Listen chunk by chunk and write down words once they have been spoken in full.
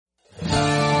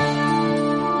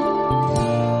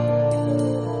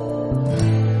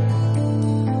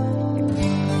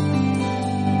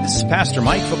Pastor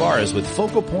Mike Fabarez with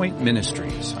Focal Point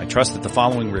Ministries. I trust that the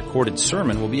following recorded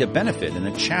sermon will be a benefit and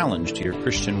a challenge to your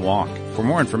Christian walk. For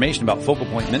more information about Focal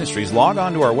Point Ministries, log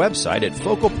on to our website at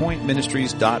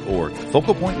focalpointministries.org,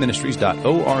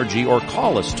 focalpointministries.org, or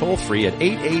call us toll free at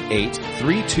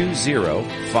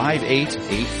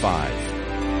 888-320-5885.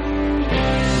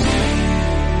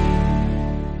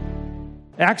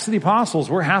 Acts of the Apostles,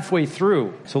 we're halfway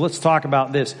through. So let's talk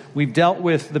about this. We've dealt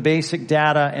with the basic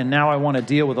data, and now I want to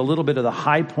deal with a little bit of the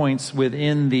high points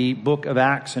within the book of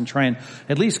Acts and try and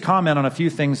at least comment on a few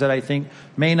things that I think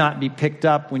may not be picked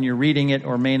up when you're reading it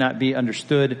or may not be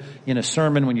understood in a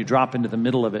sermon when you drop into the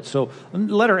middle of it. So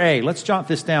letter A, let's jot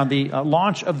this down, the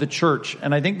launch of the church.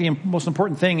 And I think the most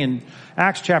important thing in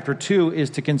Acts chapter 2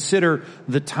 is to consider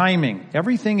the timing.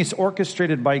 Everything is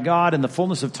orchestrated by God. In the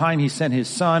fullness of time, He sent His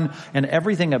Son, and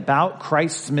everything about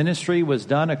Christ's ministry was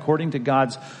done according to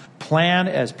God's plan,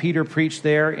 as Peter preached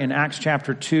there in Acts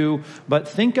chapter 2. But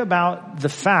think about the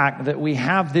fact that we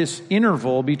have this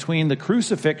interval between the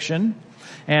crucifixion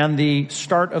and the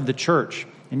start of the church.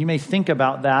 And you may think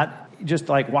about that, just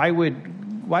like, why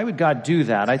would God do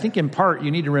that? I think in part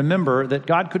you need to remember that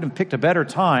God couldn't have picked a better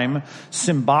time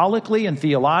symbolically and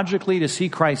theologically to see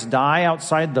Christ die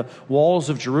outside the walls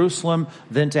of Jerusalem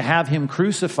than to have Him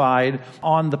crucified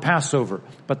on the Passover.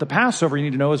 But the Passover, you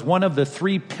need to know, is one of the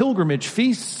 3 pilgrimage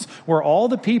feasts where all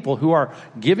the people who are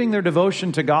giving their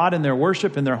devotion to God and their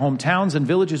worship in their hometowns and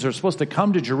villages are supposed to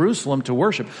come to Jerusalem to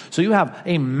worship. So you have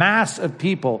a mass of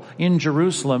people in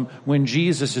Jerusalem when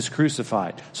Jesus is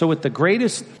crucified. So with the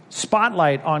greatest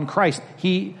spotlight on Christ,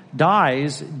 He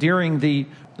dies during the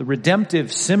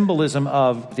redemptive symbolism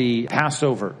of the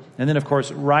Passover. And then, of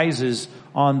course, rises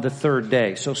on the third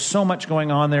day. So much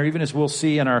going on there, even as we'll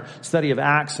see in our study of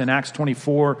Acts, in Acts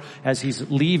 24, as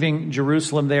He's leaving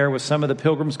Jerusalem there with some of the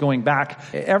pilgrims going back.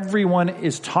 Everyone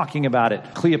is talking about it,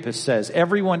 Cleopas says.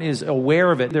 Everyone is aware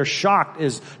of it. They're shocked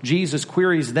as Jesus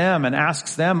queries them and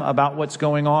asks them about what's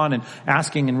going on, and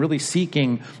asking and really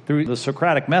seeking through the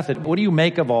Socratic method, what do you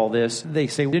make of all this? They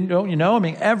say, don't you know? I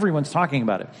mean, everyone's talking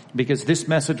about it because this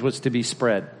message was to be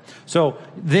spread. So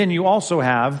then you also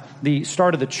have the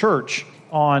start of the church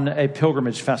on a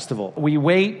pilgrimage festival. We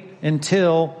wait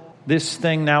until this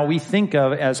thing now we think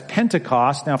of as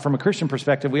Pentecost. Now, from a Christian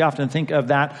perspective, we often think of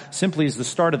that simply as the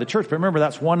start of the church. But remember,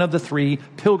 that's one of the 3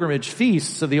 pilgrimage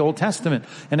feasts of the Old Testament.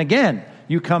 And again,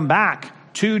 you come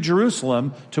back to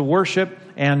Jerusalem to worship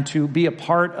and to be a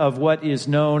part of what is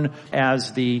known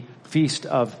as the Feast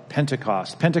of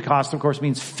Pentecost. Pentecost, of course,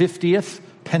 means 50th.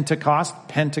 Pentecost,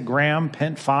 pentagram,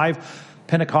 5.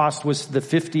 Pentecost was the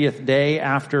 50th day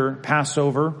after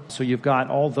Passover. So you've got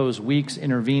all those weeks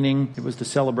intervening. It was the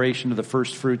celebration of the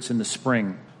first fruits in the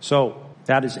spring. So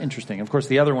that is interesting. Of course,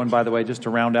 the other one, by the way, just to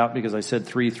round out, because I said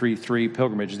 3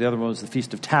 pilgrimages, the other one was the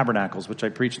Feast of Tabernacles, which I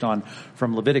preached on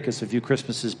from Leviticus a few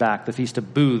Christmases back. The Feast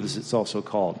of Booths, it's also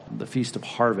called. The Feast of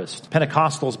Harvest.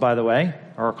 Pentecostals, by the way,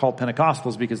 are called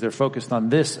Pentecostals because they're focused on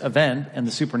this event and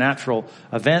the supernatural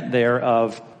event there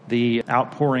of the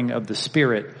outpouring of the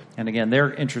Spirit. And again,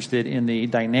 they're interested in the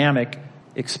dynamic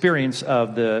experience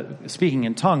of the speaking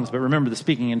in tongues. But remember, the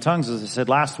speaking in tongues, as I said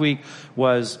last week,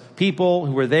 was people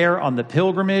who were there on the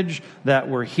pilgrimage that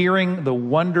were hearing the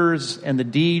wonders and the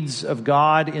deeds of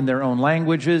God in their own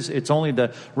languages. It's only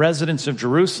the residents of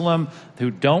Jerusalem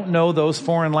who don't know those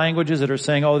foreign languages that are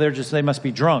saying, oh, they must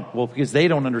be drunk. Well, because they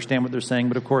don't understand what they're saying.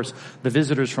 But of course, the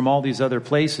visitors from all these other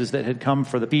places that had come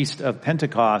for the Feast of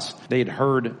Pentecost, they had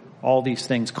heard all these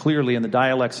things clearly in the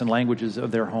dialects and languages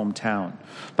of their hometown.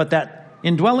 But that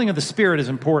indwelling of the Spirit is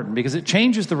important because it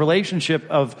changes the relationship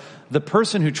of the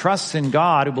person who trusts in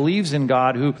God, who believes in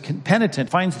God, who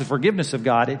penitent, finds the forgiveness of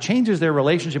God. It changes their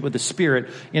relationship with the Spirit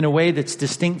in a way that's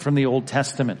distinct from the Old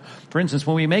Testament. For instance,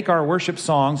 when we make our worship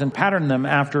songs and pattern them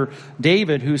after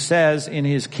David, who says in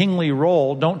his kingly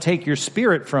role, don't take your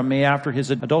spirit from me after his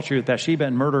adultery with Bathsheba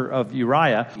and murder of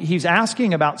Uriah, he's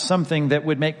asking about something that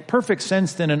would make perfect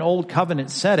sense in an old covenant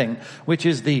setting, which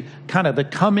is the kind of the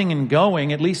coming and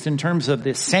going, at least in terms of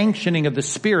the sanctioning of the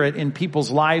Spirit in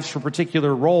people's lives for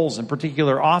particular roles and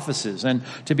particular offices. And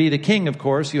to be the king, of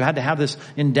course, you had to have this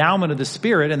endowment of the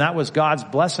Spirit, and that was God's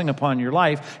blessing upon your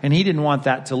life, and He didn't want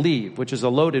that to leave, which is a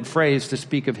loaded phrase to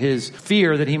speak of His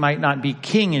fear that He might not be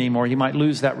king anymore. He might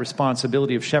lose that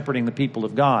responsibility of shepherding the people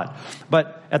of God.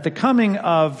 But at the coming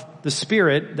of the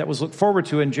Spirit that was looked forward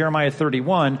to in Jeremiah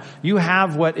 31, you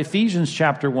have what Ephesians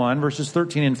chapter 1, verses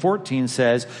 13 and 14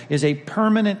 says is a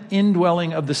permanent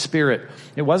indwelling of the Spirit.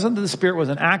 It wasn't that the Spirit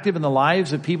wasn't active in the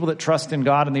lives of people that trust in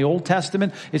God in the Old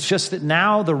Testament. It's just that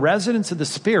now the residence of the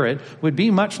Spirit would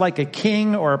be much like a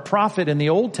king or a prophet in the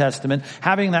Old Testament,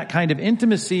 having that kind of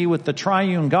intimacy with the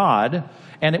triune God,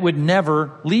 and it would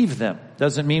never leave them.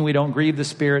 Doesn't mean we don't grieve the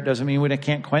Spirit. Doesn't mean we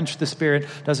can't quench the Spirit.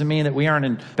 Doesn't mean that we aren't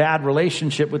in bad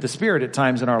relationship with the Spirit at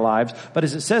times in our lives. But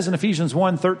as it says in Ephesians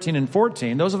 1, 13 and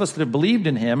 14, those of us that have believed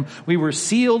in Him, we were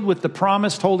sealed with the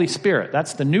promised Holy Spirit.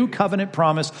 That's the new covenant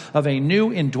promise of a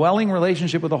new indwelling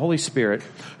relationship with the Holy Spirit,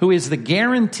 who is the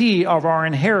guarantee of our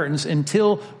inheritance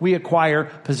until we acquire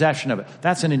possession of it.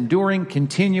 That's an enduring,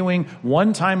 continuing,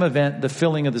 one-time event, the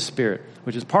filling of the Spirit,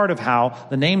 which is part of how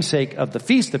the namesake of the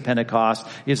Feast of Pentecost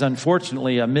is unfortunately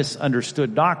a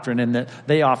misunderstood doctrine, in that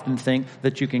they often think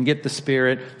that you can get the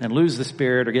Spirit and lose the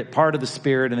Spirit, or get part of the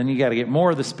Spirit and then you got to get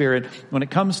more of the Spirit. When it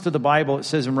comes to the Bible, it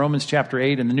says in Romans chapter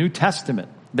 8 in the New Testament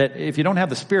that if you don't have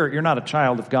the Spirit, you're not a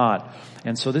child of God.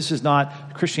 And so this is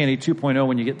not Christianity 2.0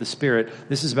 when you get the Spirit.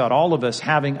 This is about all of us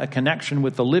having a connection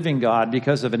with the living God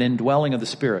because of an indwelling of the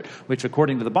Spirit, which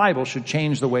according to the Bible should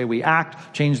change the way we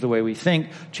act, change the way we think,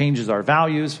 changes our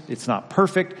values. It's not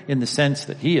perfect in the sense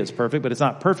that He is perfect, but it's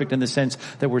not perfect in the sense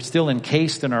that we're still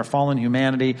encased in our fallen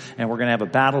humanity, and we're going to have a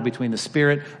battle between the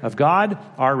Spirit of God,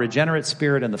 our regenerate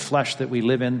spirit, and the flesh that we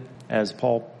live in, as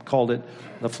Paul called it,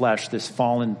 the flesh, this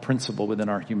fallen principle within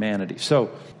our humanity. So,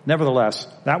 nevertheless,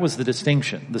 that was the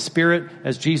distinction. The Spirit,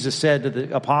 as Jesus said to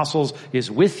the apostles,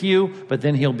 is with you, but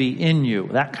then He'll be in you.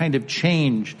 That kind of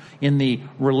change in the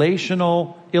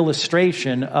relational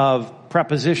illustration of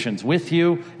prepositions, with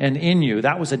you and in you.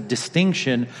 That was a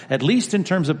distinction, at least in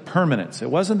terms of permanence.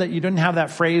 It wasn't that you didn't have that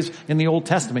phrase in the Old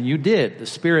Testament. You did. The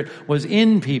Spirit was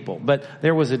in people, but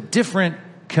there was a different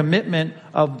commitment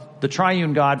of the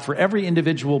triune God for every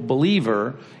individual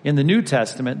believer in the New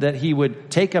Testament, that He would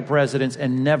take up residence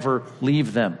and never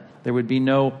leave them. There would be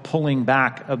no pulling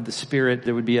back of the Spirit.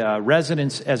 There would be a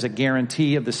residence as a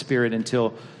guarantee of the Spirit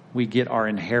until we get our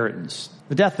inheritance.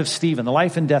 The death of Stephen, the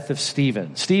life and death of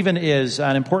Stephen. Stephen is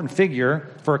an important figure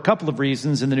for a couple of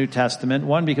reasons in the New Testament.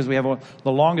 One, because we have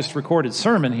the longest recorded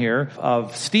sermon here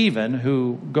of Stephen,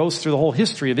 who goes through the whole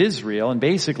history of Israel and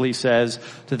basically says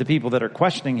to the people that are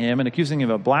questioning him and accusing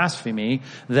him of blasphemy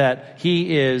that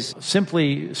he is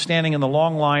simply standing in the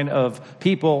long line of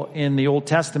people in the Old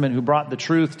Testament who brought the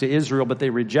truth to Israel, but they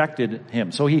rejected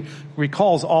him. So he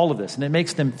recalls all of this, and it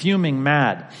makes them fuming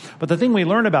mad. But the thing we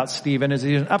learn about Stephen is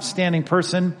he's an upstanding person,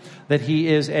 that he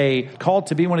is called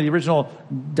to be one of the original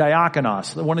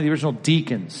diakonos, one of the original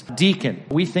deacons. Deacon.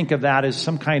 We think of that as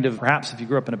some kind of, perhaps if you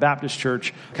grew up in a Baptist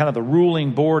church, kind of the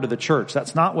ruling board of the church.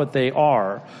 That's not what they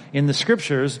are. In the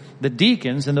scriptures, the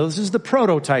deacons, and this is the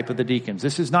prototype of the deacons.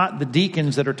 This is not the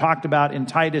deacons that are talked about in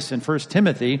Titus and 1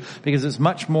 Timothy, because it's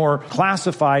much more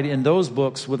classified in those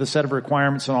books with a set of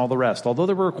requirements and all the rest. Although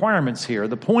there were requirements here,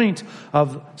 the point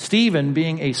of Stephen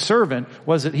being a servant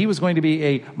was that he was going to be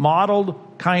a modeled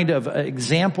kind of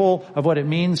example of what it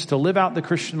means to live out the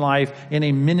Christian life in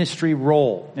a ministry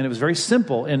role. And it was very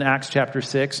simple in Acts chapter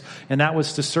 6, and that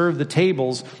was to serve the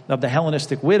tables of the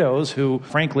Hellenistic widows who,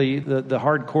 frankly, the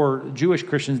hardcore Jewish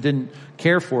Christians didn't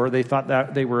care for. They thought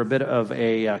that they were a bit of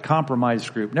a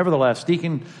compromised group. Nevertheless,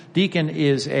 deacon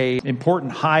is a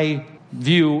important high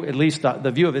view, at least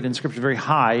the view of it in Scripture, very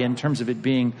high in terms of it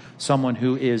being someone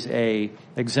who is a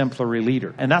exemplary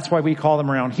leader. And that's why we call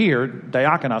them around here,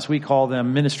 diakonos, we call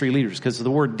them ministry leaders, because the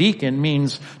word deacon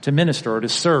means to minister or to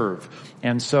serve.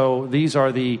 And so these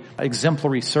are the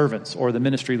exemplary servants or the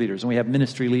ministry leaders. And we have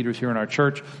ministry leaders here in our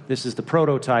church. This is the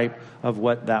prototype of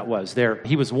what that was.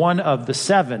 He was one of the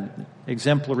 7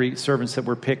 exemplary servants that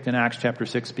were picked in Acts chapter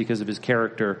 6 because of his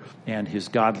character and his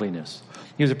godliness.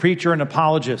 He was a preacher and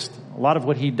apologist. A lot of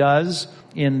what he does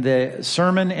in the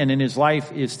sermon and in his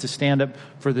life is to stand up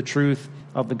for the truth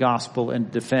of the gospel and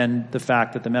defend the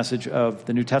fact that the message of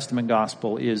the New Testament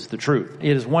gospel is the truth.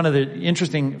 It is one of the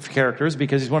interesting characters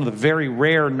because he's one of the very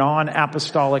rare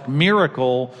non-apostolic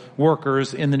miracle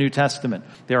workers in the New Testament.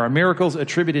 There are miracles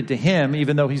attributed to him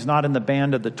even though he's not in the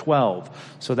band of the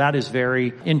 12. So that is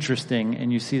very interesting,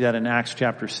 and you see that in Acts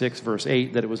chapter 6 verse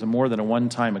 8 that it was more than a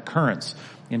one-time occurrence.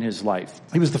 in his life.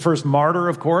 He was the first martyr,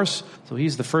 of course, so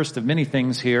he's the first of many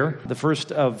things here. The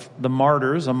first of the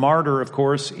martyrs. A martyr, of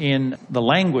course, in the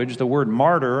language, the word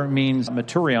martyr means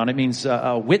martyrion. It means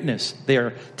a witness. They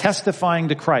are testifying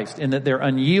to Christ in that they're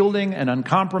unyielding and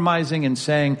uncompromising in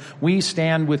saying, we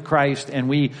stand with Christ and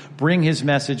we bring his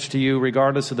message to you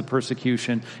regardless of the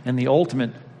persecution. And the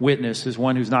ultimate witness is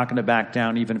one who's not going to back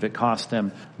down even if it costs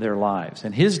them their lives.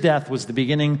 And his death was the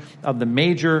beginning of the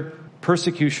major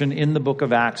persecution in the book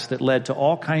of Acts that led to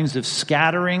all kinds of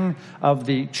scattering of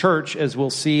the church, as we'll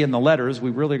see in the letters.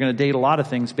 We really are going to date a lot of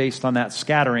things based on that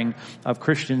scattering of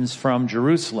Christians from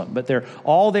Jerusalem. But they're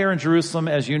all there in Jerusalem,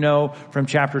 as you know, from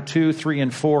chapter 2, 3,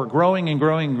 and 4, growing and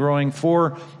growing and growing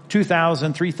for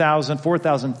 2,000, 3,000,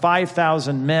 4,000,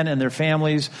 5,000 men and their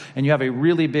families, and you have a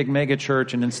really big mega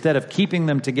church, and instead of keeping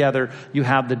them together, you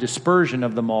have the dispersion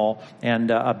of them all,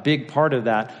 and a big part of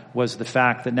that was the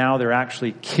fact that now they're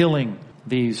actually killing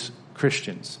these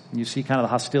Christians. You see kind of the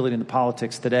hostility in the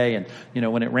politics today, and,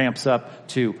 when it ramps up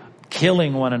to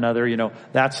killing one another,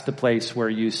 that's the place where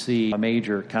you see a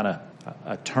major kind of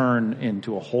a turn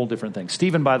into a whole different thing.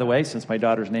 Stephen, by the way, since my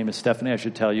daughter's name is Stephanie, I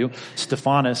should tell you,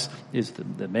 Stephanos is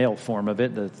the male form of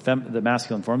it, the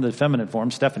masculine form. The feminine form,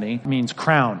 Stephanie, means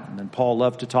crown. And Paul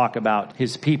loved to talk about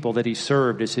his people that he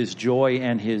served as his joy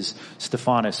and his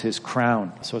Stephanos, his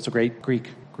crown. So it's a great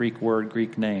Greek word,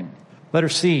 Greek name. Letter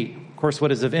C. Of course,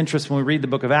 what is of interest when we read the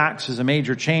book of Acts is a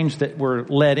major change that we're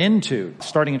led into,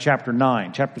 starting in chapter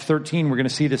 9. Chapter 13, we're going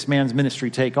to see this man's ministry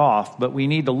take off, but we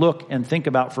need to look and think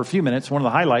about for a few minutes. One of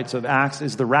the highlights of Acts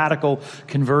is the radical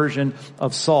conversion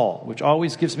of Saul, which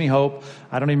always gives me hope.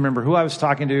 I don't even remember who I was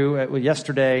talking to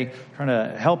yesterday, trying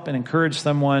to help and encourage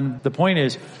someone. The point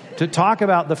is to talk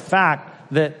about the fact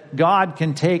that God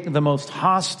can take the most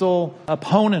hostile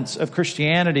opponents of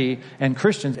Christianity and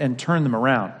Christians and turn them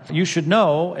around. You should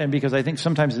know, and because I think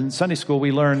sometimes in Sunday school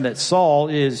we learn that Saul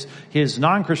is his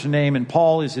non-Christian name and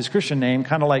Paul is his Christian name,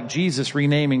 kind of like Jesus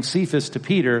renaming Cephas to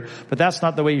Peter, but that's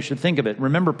not the way you should think of it.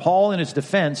 Remember, Paul in his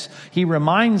defense, he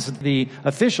reminds the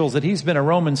officials that he's been a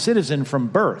Roman citizen from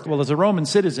birth. Well, as a Roman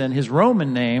citizen, his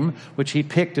Roman name, which he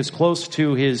picked as close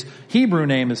to his Hebrew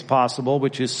name as possible,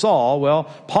 which is Saul, well,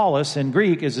 Paulus in Greek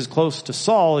is as close to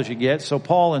Saul as you get, so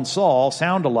Paul and Saul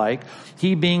sound alike.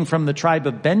 He being from the tribe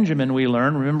of Benjamin, we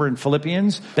learn. Remember in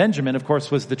Philippians, Benjamin, of course,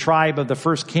 was the tribe of the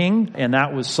first king, and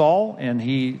that was Saul, and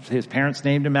his parents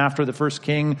named him after the first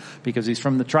king because he's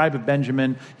from the tribe of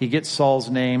Benjamin. He gets Saul's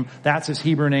name. That's his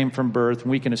Hebrew name from birth, and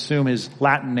we can assume his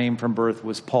Latin name from birth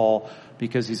was Paul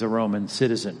because he's a Roman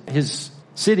citizen. His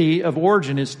city of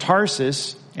origin is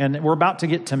Tarsus. And we're about to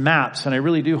get to maps, and I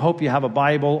really do hope you have a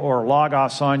Bible or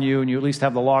Logos on you, and you at least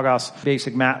have the Logos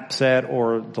basic map set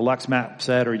or deluxe map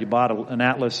set, or you bought an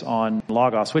atlas on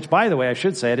Logos, which, by the way, I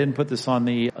should say, I didn't put this on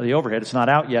the overhead. It's not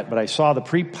out yet, but I saw the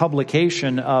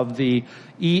pre-publication of the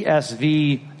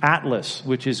ESV Atlas,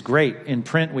 which is great. In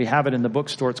print, we have it in the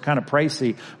bookstore. It's kind of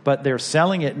pricey, but they're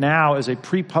selling it now as a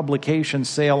pre-publication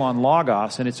sale on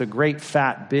Logos, and it's a great,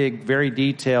 fat, big, very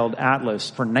detailed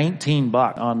atlas for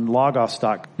 $19 on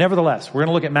Logos.com. Nevertheless, we're going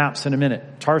to look at maps in a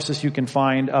minute. Tarsus you can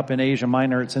find up in Asia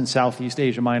Minor. It's in Southeast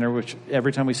Asia Minor, which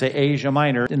every time we say Asia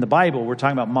Minor, in the Bible, we're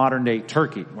talking about modern-day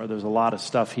Turkey, where there's a lot of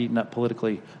stuff heating up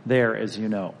politically there, as you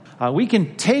know. We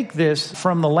can take this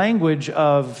from the language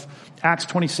of Acts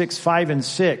 26, 5 and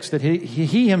 6, that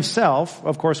he himself,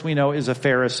 of course we know, is a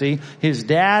Pharisee. His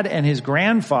dad and his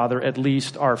grandfather, at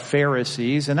least, are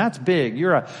Pharisees, and that's big.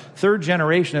 You're a third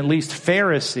generation, at least,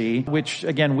 Pharisee, which,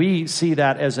 again, we see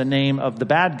that as a name of the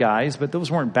bad guys, but those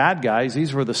weren't bad guys.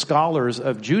 These were the scholars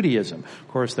of Judaism. Of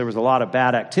course, there was a lot of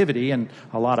bad activity and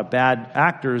a lot of bad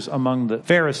actors among the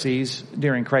Pharisees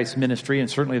during Christ's ministry, and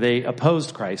certainly they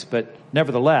opposed Christ, but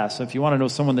nevertheless, if you want to know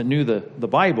someone that knew the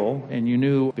Bible and you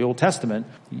knew the Old Testament,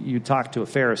 you talked to a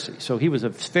Pharisee. So he was a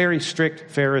very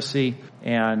strict Pharisee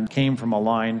and came from a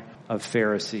line of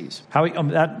Pharisees.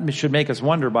 That should make us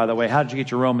wonder, by the way, how did you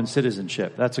get your Roman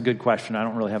citizenship? That's a good question I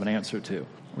don't really have an answer to.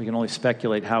 We can only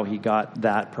speculate how he got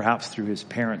that, perhaps through his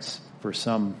parents for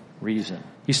some reason.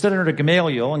 He stood under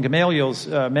Gamaliel, and Gamaliel's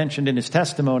mentioned in his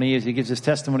testimony as he gives his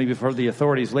testimony before the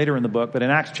authorities later in the book. But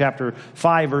in Acts chapter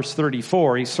 5, verse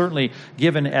 34, he's certainly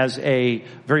given as a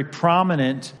very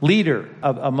prominent leader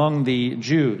among the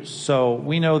Jews. So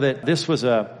we know that this was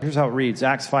here's how it reads,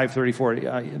 Acts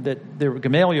 5:34, that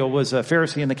Gamaliel was a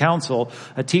Pharisee in the council,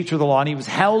 a teacher of the law, and he was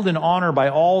held in honor by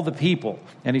all the people.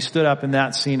 And he stood up in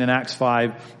that scene in Acts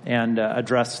 5 and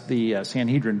addressed the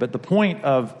Sanhedrin. But the point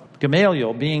of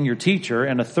Gamaliel being your teacher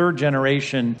and a third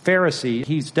generation Pharisee,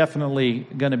 he's definitely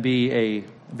going to be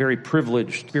very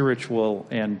privileged, spiritual,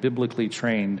 and biblically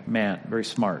trained man. Very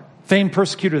smart. Famed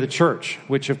persecutor of the church,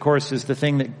 which of course is the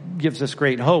thing that gives us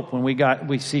great hope when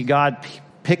we see God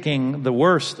picking the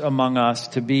worst among us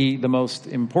to be the most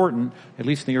important, at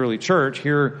least in the early church.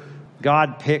 Here,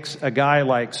 God picks a guy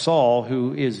like Saul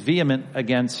who is vehement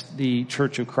against the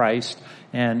Church of Christ,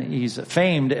 and he's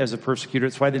famed as a persecutor.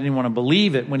 That's why they didn't want to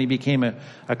believe it when he became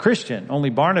a Christian. Only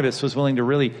Barnabas was willing to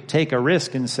really take a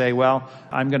risk and say, well,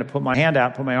 I'm going to put my hand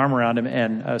out, put my arm around him,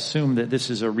 and assume that this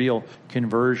is a real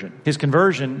conversion. His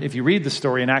conversion, if you read the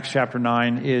story in Acts chapter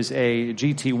 9, is a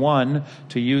GT1,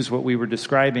 to use what we were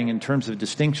describing in terms of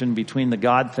distinction between the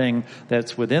God thing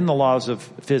that's within the laws of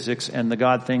physics and the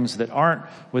God things that aren't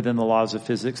within the laws of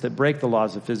physics, that break the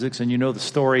laws of physics. And you know the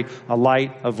story, a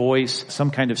light, a voice, some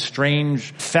kind of strange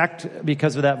effect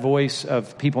because of that voice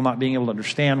of people not being able to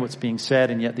understand what's being said,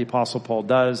 and yet the Apostle Paul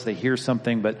does. They hear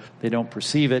something, but they don't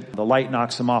perceive it. The light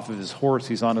knocks him off of his horse.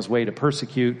 He's on his way to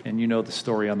persecute, and you know the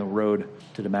story on the road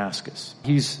to Damascus.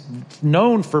 He's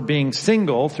known for being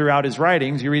single throughout his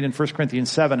writings. You read in 1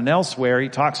 Corinthians 7 and elsewhere, he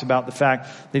talks about the fact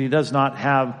that he does not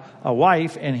have a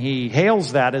wife, and he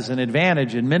hails that as an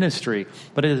advantage in ministry.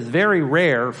 But it is very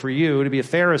rare for you to be a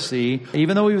Pharisee.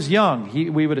 Even though he was young,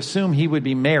 we would assume he would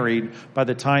be married by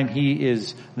the time he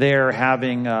is there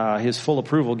having his full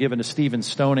approval given to Stephen's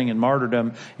stoning and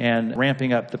martyrdom and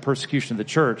ramping up the persecution of the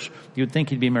church. You would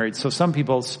think he'd be married. So some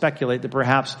people speculate that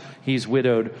perhaps he's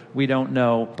widowed. We don't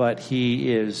know, but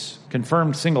he is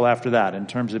confirmed single after that in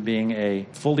terms of being a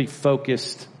fully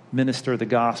focused minister of the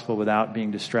gospel without being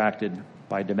distracted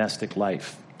by domestic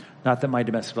life. Not that my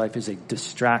domestic life is a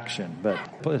distraction,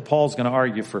 but Paul's going to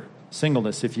argue for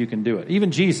singleness if you can do it.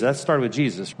 Even Jesus, that started with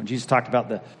Jesus. When Jesus talked about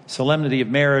the solemnity of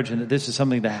marriage and that this is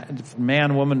something that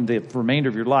man, woman, the remainder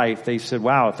of your life, they said,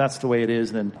 wow, if that's the way it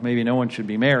is, then maybe no one should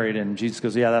be married. And Jesus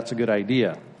goes, yeah, that's a good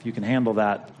idea. If you can handle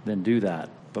that, then do that.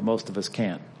 But most of us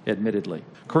can't, admittedly.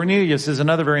 Cornelius is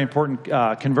another very important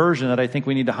conversion that I think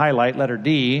we need to highlight, letter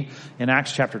D, in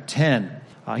Acts chapter 10.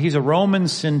 He's a Roman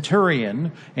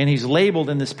centurion, and he's labeled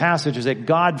in this passage as a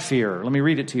God-fearer. Let me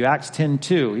read it to you. Acts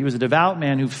 10:2. He was a devout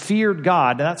man who feared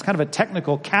God. Now, that's kind of a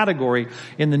technical category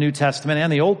in the New Testament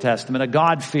and the Old Testament, a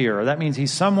God-fearer. That means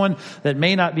he's someone that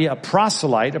may not be a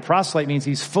proselyte. A proselyte means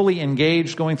he's fully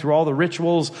engaged, going through all the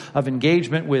rituals of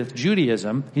engagement with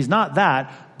Judaism. He's not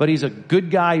that, but he's a good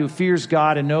guy who fears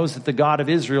God and knows that the God of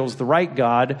Israel is the right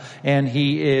God. And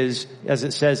he is, as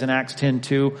it says in Acts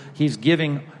 10:2, he's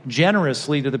giving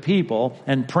generously to the people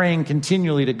and praying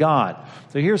continually to God.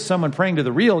 So here's someone praying to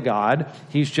the real God.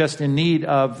 He's just in need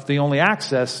of the only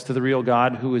access to the real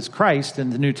God, who is Christ in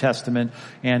the New Testament.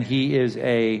 And he is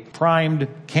a primed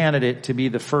candidate to be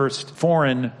the first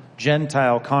foreign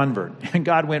Gentile convert. And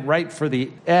God went right for the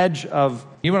edge of,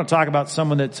 you want to talk about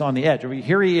someone that's on the edge.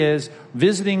 Here he is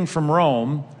visiting from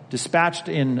Rome, dispatched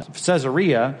in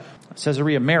Caesarea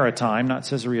Maritime, not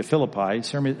Caesarea Philippi,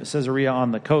 Caesarea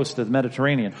on the coast of the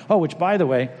Mediterranean. Oh, which, by the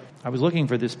way, I was looking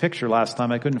for this picture last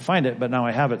time. I couldn't find it, but now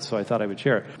I have it, so I thought I would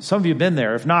share it. Some of you have been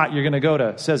there. If not, you're going to go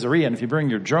to Caesarea, and if you bring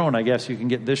your drone, I guess you can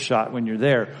get this shot when you're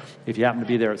there, if you happen to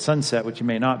be there at sunset, which you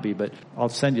may not be, but I'll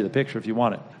send you the picture if you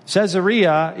want it.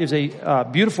 Caesarea is a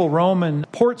beautiful Roman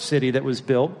port city that was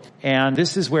built, and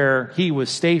this is where he was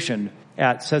stationed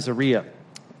at Caesarea.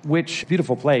 Which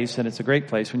beautiful place, and it's a great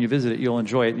place. When you visit it, you'll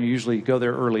enjoy it, and you usually go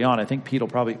there early on. I think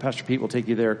Pastor Pete will take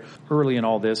you there early in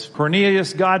all this.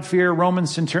 Cornelius, God-fearer, Roman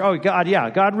centurion. Oh,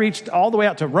 God reached all the way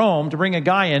out to Rome to bring a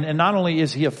guy in, and not only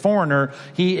is he a foreigner,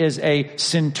 he is a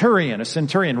centurion,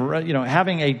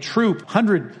 having a troop,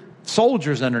 100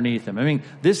 soldiers underneath him. I mean,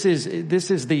 this is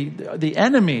the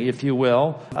enemy, if you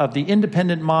will, of the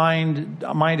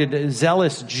independent-minded,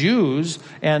 zealous Jews,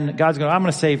 and God's going, I'm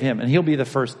going to save him, and he'll be the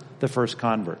first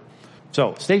convert.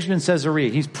 So, stationed in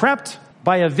Caesarea, he's prepped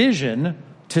by a vision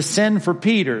to send for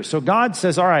Peter. So God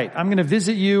says, all right, I'm going to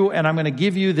visit you, and I'm going to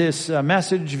give you this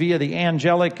message via the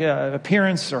angelic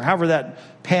appearance, or however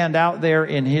that panned out there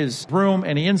in his room.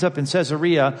 And he ends up in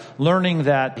Caesarea learning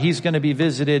that he's going to be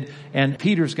visited, and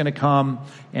Peter's going to come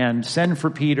and send for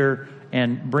Peter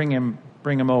and bring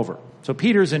him over. So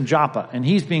Peter's in Joppa, and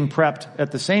he's being prepped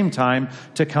at the same time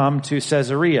to come to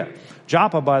Caesarea.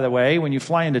 Joppa, by the way, when you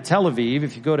fly into Tel Aviv,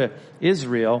 if you go to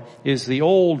Israel, is the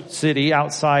old city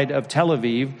outside of Tel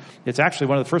Aviv. It's actually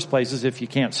one of the first places, if you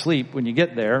can't sleep when you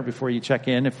get there, before you check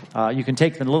in, you can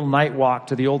take the little night walk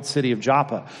to the old city of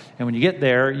Joppa. And when you get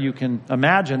there, you can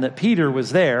imagine that Peter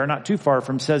was there, not too far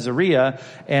from Caesarea,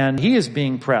 and he is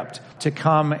being prepped to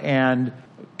come and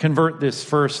convert this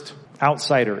first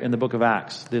outsider in the book of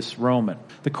Acts, this Roman.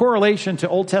 The correlation to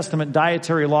Old Testament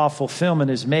dietary law fulfillment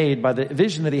is made by the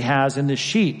vision that he has in this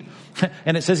sheet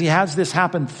And it says he has this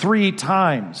happen 3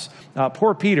 times.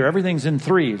 Poor Peter, everything's in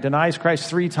 3. Denies Christ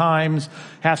 3 times,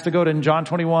 has to go to John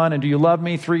 21 and do you love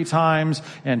me 3 times,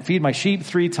 and feed my sheep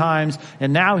 3 times.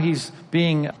 And now he's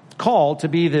being called to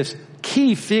be this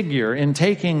key figure in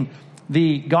taking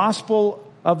the gospel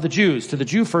of the Jews to the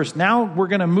Jew first. Now we're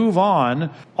going to move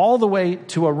on all the way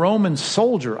to a Roman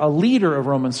soldier, a leader of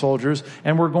Roman soldiers,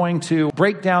 and we're going to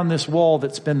break down this wall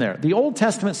that's been there. The Old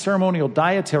Testament ceremonial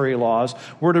dietary laws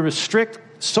were to restrict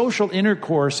social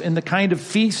intercourse in the kind of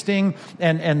feasting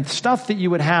and stuff that you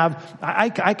would have. I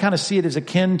kind of see it as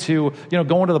akin to,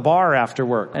 going to the bar after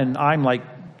work. And I'm like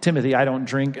Timothy, I don't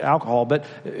drink alcohol, but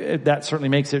that certainly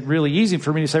makes it really easy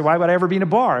for me to say, why would I ever be in a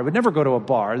bar? I would never go to a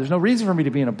bar. There's no reason for me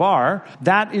to be in a bar.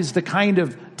 That is the kind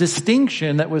of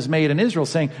distinction that was made in Israel,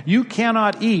 saying, you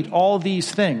cannot eat all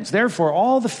these things. Therefore,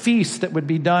 all the feasts that would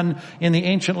be done in the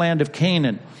ancient land of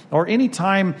Canaan, or any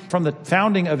time from the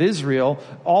founding of Israel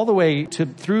all the way to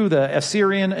through the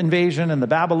Assyrian invasion and the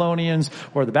Babylonians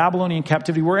or the Babylonian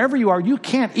captivity, wherever you are, you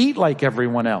can't eat like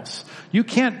everyone else. You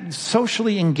can't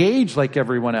socially engage like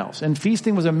everyone else. And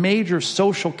feasting was a major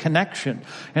social connection.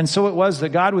 And so it was that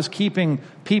God was keeping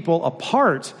people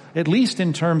apart, at least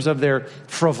in terms of their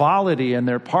frivolity and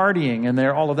their partying and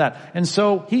their all of that. And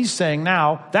so he's saying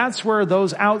now, that's where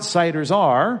those outsiders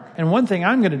are. And one thing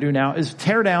I'm going to do now is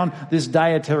tear down this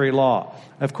dietary law.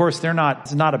 Of course,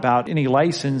 it's not about any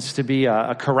license to be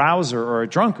a carouser or a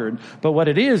drunkard, but what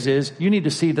it is you need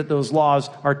to see that those laws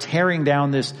are tearing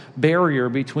down this barrier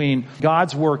between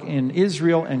God's work in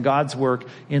Israel and God's work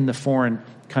in the foreign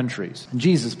countries. And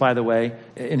Jesus, by the way,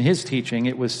 in his teaching,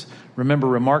 it was,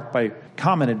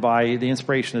 commented by the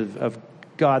inspiration of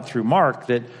God through Mark,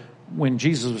 that when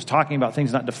Jesus was talking about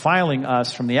things not defiling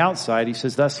us from the outside, he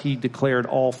says, thus he declared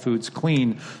all foods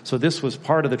clean. So this was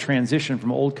part of the transition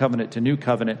from Old Covenant to New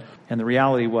Covenant. And the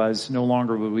reality was no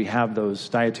longer would we have those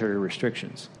dietary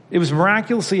restrictions. It was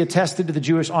miraculously attested to the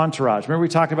Jewish entourage. Remember we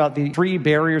talked about the 3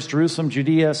 barriers, Jerusalem,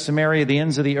 Judea, Samaria, the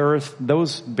ends of the earth,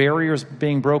 those barriers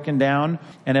being broken down.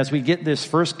 And as we get this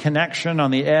first connection on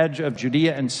the edge of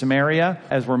Judea and Samaria,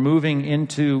 as we're moving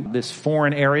into this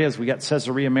foreign area, as we got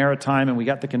Caesarea Maritime and we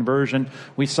got the conversion,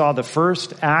 we saw the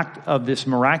first act of this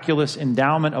miraculous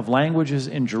endowment of languages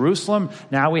in Jerusalem.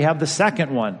 Now we have the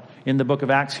second one in the book of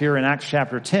Acts here in Acts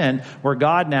chapter 10, where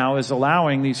God now is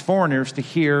allowing these foreigners to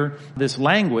hear this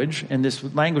language, and this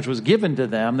language was given to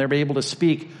them. They're able to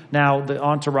speak now, the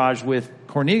entourage with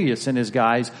Cornelius and his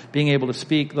guys, being able to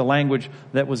speak the language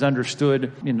that was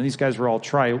understood. These guys were all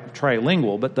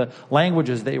trilingual, but the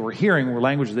languages they were hearing were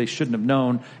languages they shouldn't have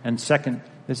known. And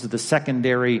this is the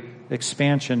secondary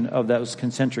expansion of those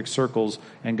concentric circles,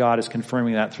 and God is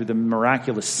confirming that through the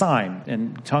miraculous sign.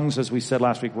 And tongues, as we said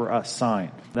last week, were a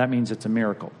sign. That means it's a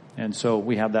miracle. And so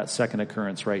we have that second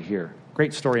occurrence right here.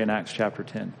 Great story in Acts chapter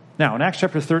 10. Now, in Acts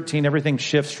chapter 13, everything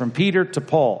shifts from Peter to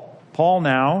Paul. Paul,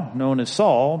 now known as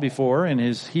Saul before in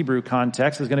his Hebrew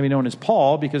context, is going to be known as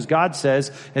Paul because God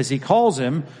says, as he calls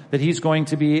him, that he's going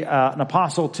to be an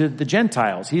apostle to the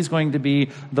Gentiles. He's going to be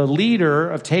the leader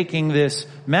of taking this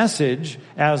message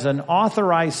as an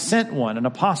authorized sent one, an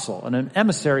apostle, an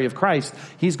emissary of Christ.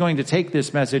 He's going to take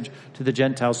this message to the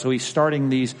Gentiles. So he's starting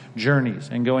these journeys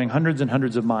and going hundreds and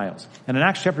hundreds of miles. And in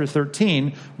Acts chapter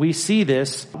 13, we see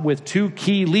this with 2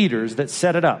 key leaders that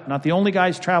set it up. Not the only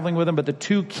guys traveling with him, but the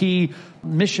 2 key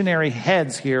missionary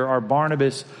heads here are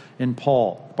Barnabas and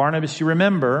Paul. Barnabas, you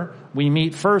remember, we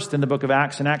meet first in the book of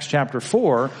Acts in Acts chapter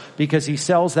 4 because he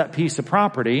sells that piece of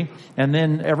property, and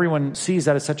then everyone sees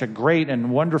that as such a great and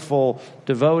wonderful,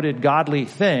 devoted, godly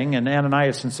thing, and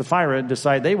Ananias and Sapphira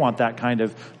decide they want that kind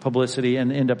of publicity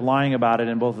and end up lying about it,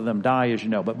 and both of them die, as you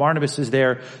know. But Barnabas is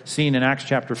there, seen in Acts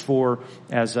chapter 4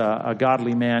 as a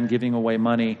godly man giving away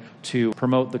money to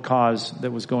promote the cause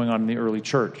that was going on in the early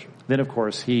church. Then, of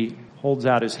course, he holds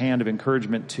out his hand of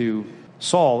encouragement to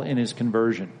Saul in his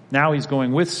conversion. Now he's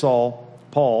going with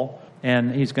Paul,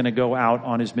 and he's going to go out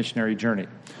on his missionary journey.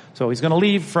 So he's going to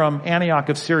leave from Antioch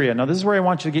of Syria. Now this is where I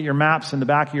want you to get your maps in the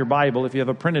back of your Bible, if you have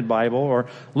a printed Bible, or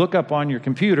look up on your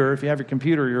computer, if you have your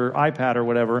computer, your iPad or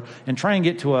whatever, and try and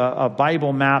get to a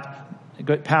Bible map,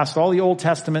 past all the Old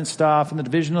Testament stuff and the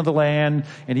division of the land,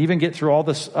 and even get through all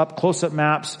this close-up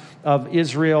maps of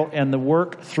Israel and the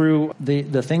work through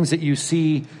the things that you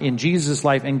see in Jesus'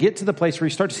 life, and get to the place where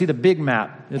you start to see the big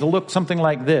map. It'll look something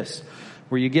like this,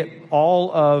 where you get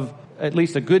all of at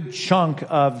least a good chunk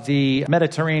of the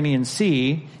Mediterranean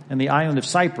Sea and the island of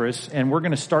Cyprus, and we're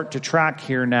going to start to track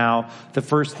here now the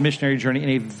first missionary journey in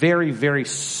a very, very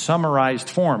summarized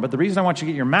form. But the reason I want you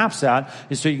to get your maps out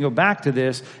is so you can go back to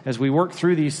this as we work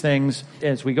through these things,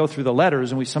 as we go through the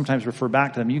letters, and we sometimes refer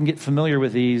back to them. You can get familiar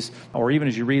with these, or even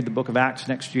as you read the book of Acts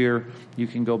next year, you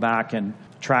can go back and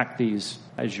track these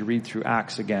as you read through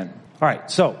Acts again. All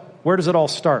right, so where does it all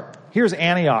start? Here's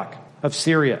Antioch of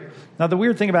Syria. Now, the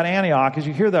weird thing about Antioch is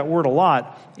you hear that word a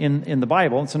lot in the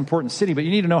Bible. It's an important city, but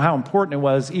you need to know how important it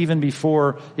was even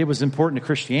before it was important to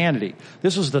Christianity.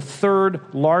 This was the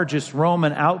third largest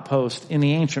Roman outpost in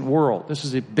the ancient world. This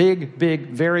was a big, big,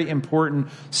 very important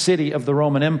city of the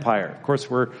Roman Empire. Of course,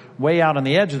 we're way out on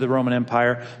the edge of the Roman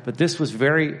Empire, but this was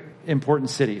very important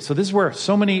city. So this is where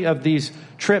so many of these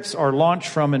trips are launched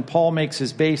from, and Paul makes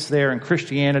his base there, and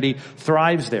Christianity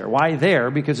thrives there. Why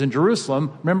there? Because in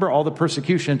Jerusalem, remember, all the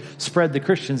persecution spread the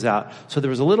Christians out. So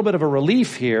there was a little bit of a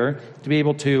relief here to be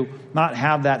able to not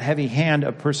have that heavy hand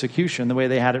of persecution the way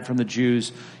they had it from the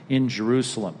Jews in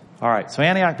Jerusalem. All right, so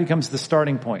Antioch becomes the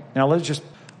starting point. Now let's just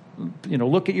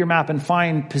look at your map and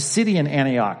find Pisidian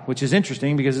Antioch, which is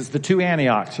interesting because it's the two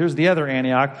Antiochs. Here's the other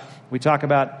Antioch. We talk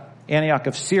about Antioch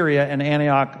of Syria and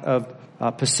Antioch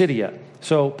of Pisidia.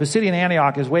 So Pisidian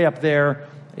Antioch is way up there.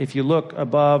 If you look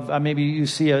above, maybe you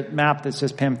see a map that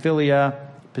says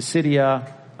Pamphylia,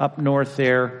 Pisidia, up north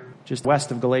there, just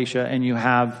west of Galatia, and you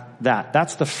have that.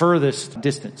 That's the furthest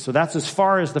distance. So that's as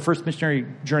far as the first missionary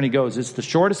journey goes. It's the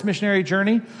shortest missionary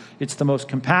journey. It's the most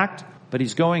compact, but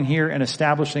he's going here and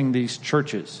establishing these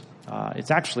churches.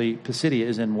 It's actually, Pisidia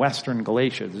is in western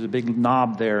Galatia. There's a big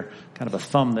knob there, kind of a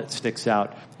thumb that sticks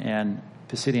out, and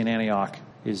Pisidian Antioch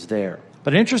is there.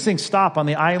 But an interesting stop on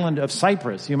the island of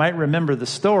Cyprus. You might remember the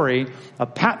story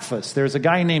of Paphos. There's a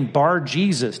guy named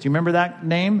Bar-Jesus. Do you remember that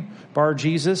name?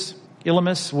 Bar-Jesus?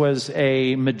 Elymas was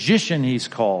a magician, he's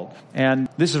called. And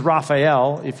this is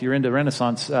Raphael, if you're into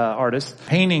Renaissance artists,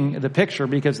 painting the picture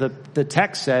because the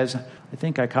text says, I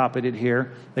think I copied it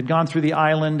here, they'd gone through the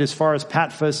island as far as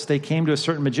Paphos. They came to a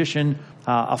certain magician,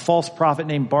 a false prophet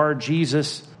named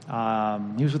Bar-Jesus.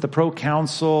 He was with the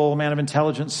proconsul, man of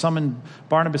intelligence, summoned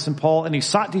Barnabas and Paul, and he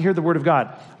sought to hear the word of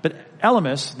God. But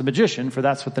Elymas, the magician, for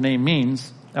that's what the name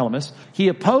means, Elymas, he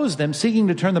opposed them, seeking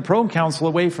to turn the proconsul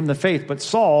away from the faith. But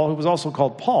Saul, who was also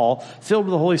called Paul, filled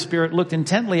with the Holy Spirit, looked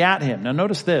intently at him. Now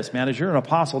notice this, man, as you're an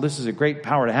apostle, this is a great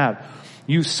power to have.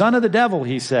 You son of the devil,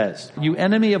 he says, you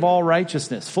enemy of all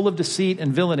righteousness, full of deceit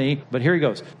and villainy. But here he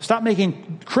goes. Stop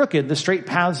making crooked the straight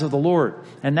paths of the Lord.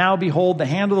 And now behold, the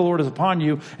hand of the Lord is upon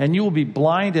you, and you will be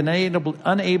blind and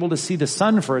unable to see the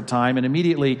sun for a time. And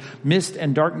immediately mist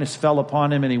and darkness fell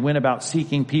upon him, and he went about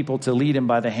seeking people to lead him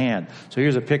by the hand. So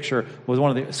here's a picture. Was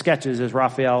one of the sketches as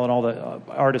Raphael and all the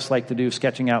artists like to do,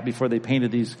 sketching out before they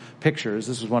painted these pictures.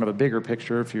 This is one of a bigger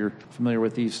picture if you're familiar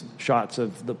with these shots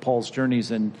of the Paul's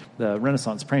journeys and the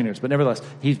Renaissance painters. But nevertheless,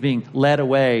 he's being led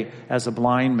away as a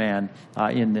blind man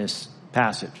in this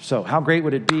passage. So how great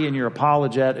would it be in your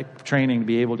apologetic training to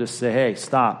be able to say, hey,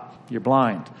 stop, you're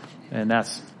blind. And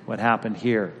that's what happened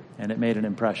here. And it made an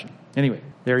impression. Anyway,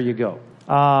 there you go.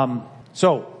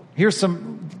 So here's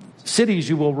some cities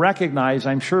you will recognize,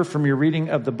 I'm sure, from your reading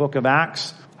of the book of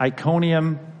Acts: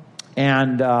 Iconium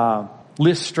and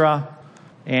Lystra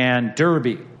and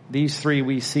Derbe. These three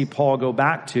we see Paul go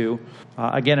back to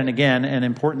again and again, and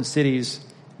important cities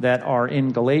that are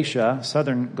in Galatia,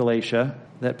 southern Galatia,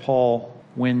 that Paul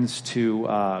wins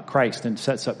to Christ and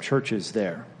sets up churches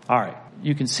there. All right,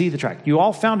 you can see the track. You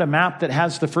all found a map that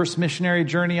has the first missionary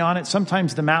journey on it.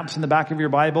 Sometimes the maps in the back of your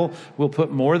Bible will put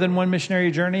more than one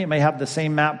missionary journey. It may have the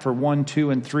same map for 1,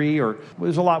 2, and 3, or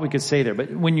there's a lot we could say there.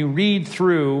 But when you read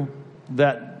through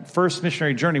that first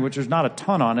missionary journey, which there's not a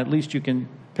ton on, at least you can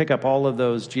pick up all of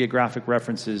those geographic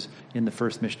references in the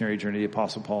first missionary journey, the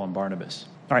Apostle Paul and Barnabas.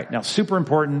 All right, now super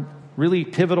important, really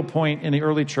pivotal point in the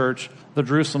early church, the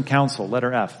Jerusalem Council,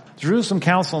 letter F. The Jerusalem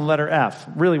Council and letter F.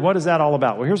 Really, what is that all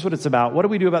about? Well, here's what it's about. What do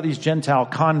we do about these Gentile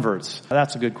converts?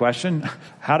 That's a good question.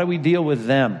 How do we deal with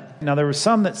them? Now, there were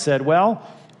some that said, well,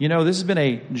 this has been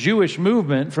a Jewish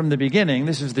movement from the beginning.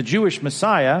 This is the Jewish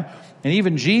Messiah. And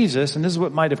even Jesus, and this is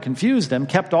what might have confused them,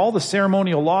 kept all the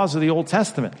ceremonial laws of the Old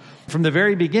Testament. From the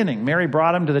very beginning, Mary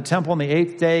brought him to the temple on the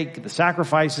 8th day, the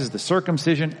sacrifices, the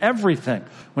circumcision, everything.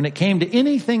 When it came to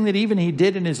anything that even he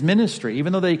did in his ministry,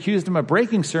 even though they accused him of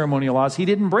breaking ceremonial laws, he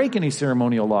didn't break any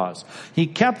ceremonial laws. He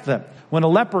kept them. When a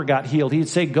leper got healed, he'd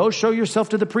say, go show yourself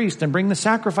to the priest and bring the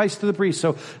sacrifice to the priest.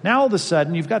 So now all of a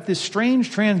sudden, you've got this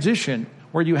strange transition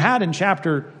where you had in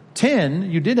chapter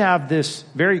 10, you did have this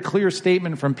very clear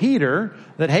statement from Peter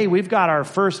that, hey, we've got our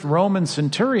first Roman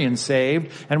centurion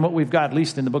saved, and what we've got, at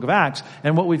least in the book of Acts,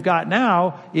 and what we've got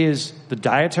now is the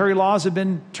dietary laws have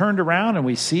been turned around, and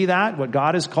we see that, what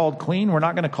God has called clean, we're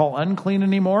not going to call unclean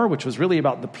anymore, which was really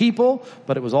about the people,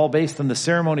 but it was all based on the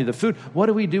ceremony of the food. What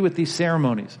do we do with these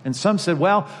ceremonies? And some said,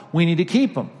 well, we need to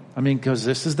keep them. I mean, because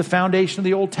this is the foundation of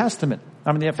the Old Testament.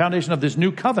 I mean, the foundation of this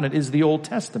new covenant is the Old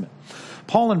Testament.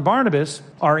 Paul and Barnabas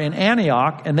are in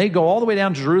Antioch, and they go all the way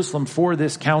down to Jerusalem for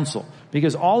this council.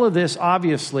 Because all of this,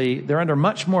 obviously, they're under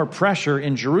much more pressure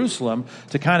in Jerusalem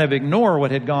to kind of ignore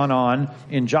what had gone on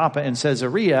in Joppa and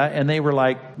Caesarea, and they were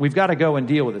like, we've got to go and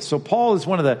deal with this. So Paul is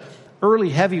one of the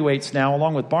early heavyweights now,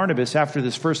 along with Barnabas, after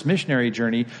this first missionary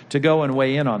journey, to go and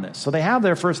weigh in on this. So they have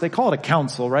their first, they call it a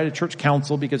council, right? A church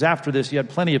council, because after this you had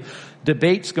plenty of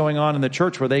debates going on in the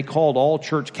church where they called all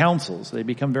church councils. They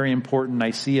become very important.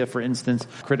 Nicaea, for instance,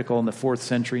 critical in the 4th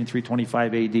century in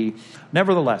 325 AD.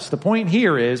 Nevertheless, the point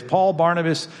here is Paul,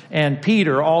 Barnabas, and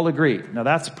Peter all agree. Now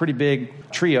that's a pretty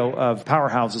big trio of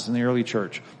powerhouses in the early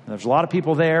church. There's a lot of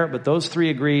people there, but those three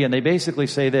agree, and they basically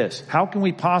say this: how can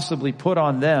we possibly put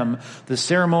on them the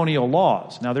ceremonial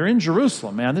laws? Now, they're in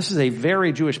Jerusalem, man. This is a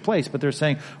very Jewish place, but they're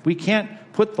saying we can't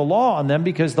put the law on them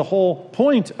because the whole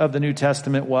point of the New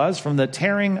Testament was from the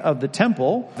tearing of the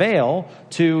temple veil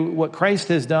to what Christ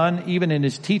has done, even in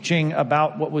his teaching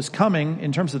about what was coming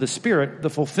in terms of the Spirit, the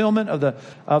fulfillment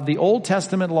of the Old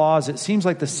Testament laws. It seems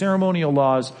like the ceremonial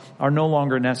laws are no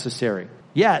longer necessary.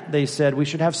 Yet, they said, we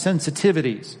should have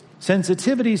sensitivities.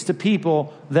 Sensitivities to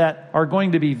people that are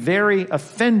going to be very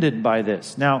offended by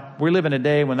this. Now, we live in a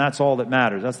day when that's all that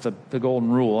matters. That's the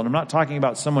golden rule. And I'm not talking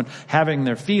about someone having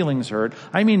their feelings hurt.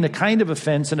 I mean the kind of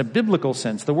offense in a biblical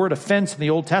sense. The word offense in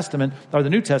the Old Testament, or the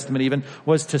New Testament even,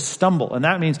 was to stumble. And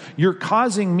that means you're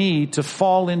causing me to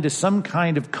fall into some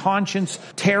kind of conscience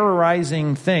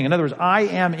terrorizing thing. In other words, I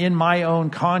am in my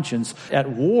own conscience at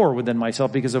war within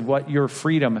myself because of what your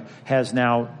freedom has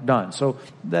now done. So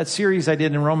that series I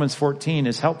did in Romans 14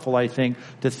 is helpful, I think,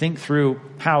 to think through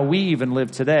how we even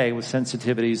live today with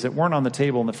sensitivities that weren't on the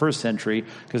table in the first century,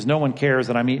 because no one cares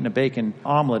that I'm eating a bacon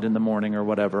omelet in the morning or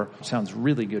whatever. Sounds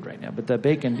really good right now. But the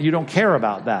bacon, you don't care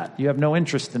about that. You have no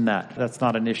interest in that. That's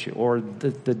not an issue. Or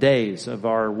the days of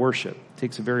our worship. It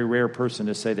takes a very rare person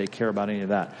to say they care about any of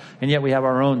that. And yet we have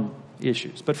our own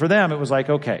issues. But for them, it was like,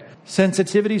 okay,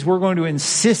 sensitivities, we're going to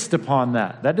insist upon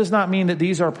that. That does not mean that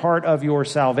these are part of your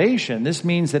salvation. This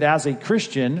means that as a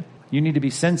Christian, you need to be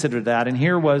sensitive to that. And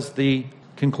here was the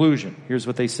conclusion. Here's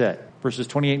what they said. Verses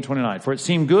 28 and 29. For it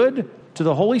seemed good to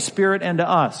the Holy Spirit and to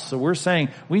us. So we're saying,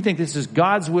 we think this is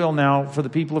God's will now for the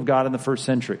people of God in the first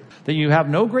century. That you have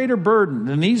no greater burden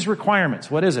than these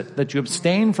requirements. What is it? That you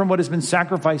abstain from what has been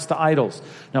sacrificed to idols.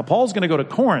 Now, Paul's going to go to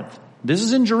Corinth. This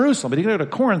is in Jerusalem, but he's going to go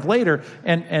to Corinth later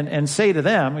and say to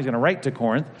them, he's going to write to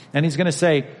Corinth, and he's going to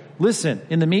say, listen,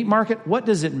 in the meat market, what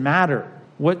does it matter?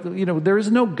 There is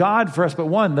no God for us but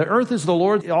one. The earth is the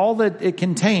Lord, all that it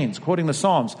contains, quoting the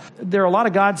Psalms. There are a lot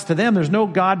of gods to them. There's no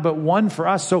God but one for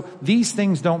us. So these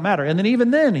things don't matter. And then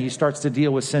even then he starts to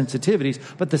deal with sensitivities,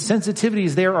 but the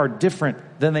sensitivities there are different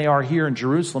than they are here in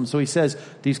Jerusalem. So he says,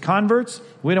 these converts,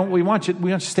 we want you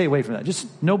to stay away from that. Just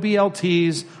no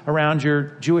BLTs around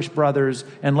your Jewish brothers,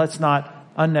 and let's not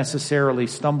unnecessarily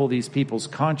stumble these people's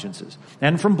consciences.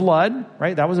 And from blood,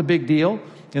 right? That was a big deal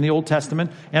in the Old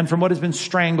Testament. And from what has been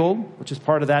strangled, which is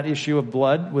part of that issue of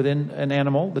blood within an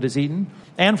animal that is eaten.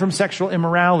 And from sexual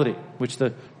immorality, which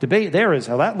the debate there is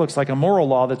how that looks like a moral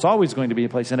law that's always going to be in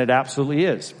place. And it absolutely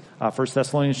is. 1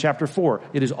 Thessalonians chapter 4.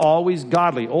 It is always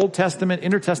godly. Old Testament,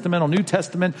 intertestamental, New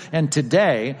Testament, and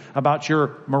today about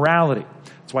your morality.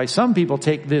 That's why some people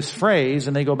take this phrase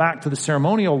and they go back to the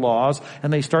ceremonial laws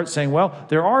and they start saying, well,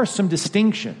 there are some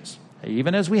distinctions,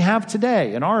 even as we have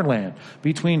today in our land,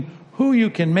 between who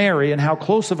you can marry and how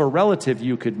close of a relative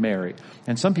you could marry.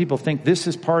 And some people think this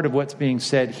is part of what's being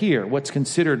said here, what's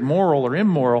considered moral or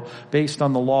immoral based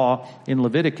on the law in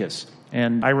Leviticus.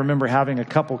 And I remember having a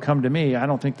couple come to me. I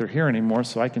don't think they're here anymore,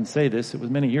 so I can say this. It was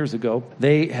many years ago.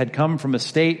 They had come from a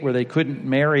state where they couldn't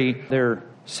marry their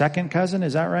second cousin.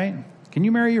 Is that right? Can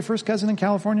you marry your first cousin in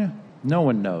California? No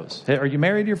one knows. Are you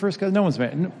married to your first cousin? No one's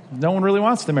married. No one really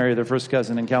wants to marry their first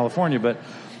cousin in California. But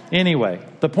anyway,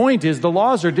 the point is the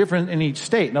laws are different in each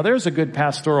state. Now, there's a good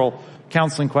pastoral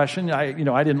counseling question. I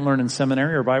didn't learn in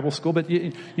seminary or Bible school, but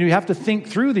you have to think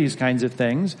through these kinds of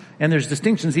things. And there's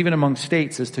distinctions even among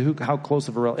states as to how close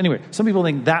of a relative. Anyway, some people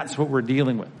think that's what we're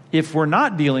dealing with. If we're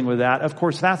not dealing with that, of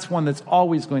course, that's one that's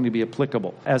always going to be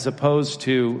applicable, as opposed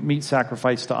to meat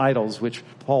sacrificed to idols, which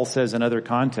Paul says in other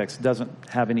contexts doesn't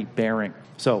have any bearing.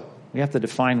 So we have to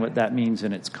define what that means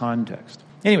in its context.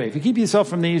 Anyway, if you keep yourself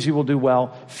from these, you will do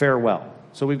well. Farewell.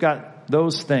 So we've got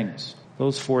those things,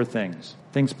 those four things.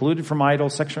 Things polluted from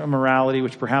idols, sexual immorality,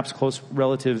 which perhaps close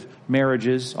relative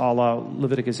marriages, a la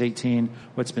Leviticus 18,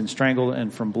 what's been strangled,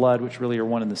 and from blood, which really are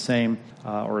one and the same,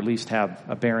 or at least have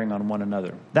a bearing on one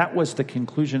another. That was the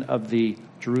conclusion of the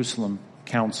Jerusalem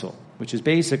Council, which is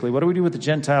basically, what do we do with the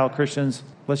Gentile Christians?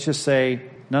 Let's just say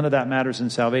none of that matters in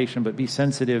salvation, but be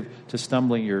sensitive to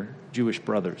stumbling your Jewish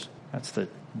brothers. That's the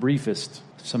briefest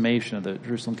summation of the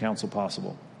Jerusalem Council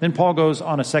possible. Then Paul goes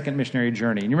on a second missionary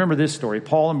journey. And you remember this story.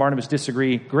 Paul and Barnabas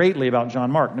disagree greatly about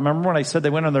John Mark. Remember when I said they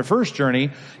went on their first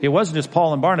journey, it wasn't just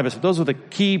Paul and Barnabas, but those were the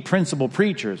key principal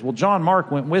preachers. Well, John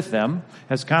Mark went with them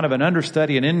as kind of an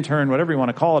understudy, an intern, whatever you want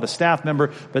to call it, a staff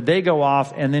member, but they go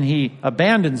off and then he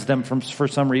abandons them for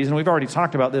some reason. We've already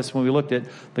talked about this when we looked at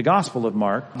the Gospel of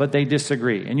Mark, but they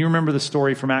disagree. And you remember the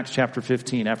story from Acts chapter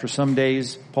 15. After some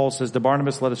days, Paul says to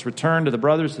Barnabas, let us return to the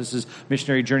brothers. This is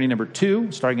missionary journey number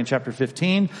 2, starting in chapter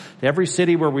 15. To every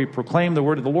city where we proclaim the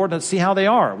word of the Lord, let's see how they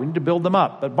are. We need to build them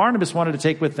up. But Barnabas wanted to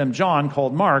take with them John,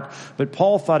 called Mark, but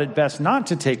Paul thought it best not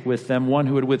to take with them one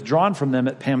who had withdrawn from them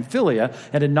at Pamphylia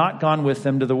and had not gone with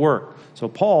them to the work. So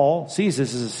Paul sees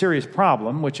this as a serious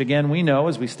problem, which again we know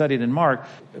as we studied in Mark,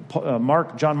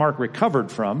 John Mark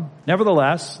recovered from.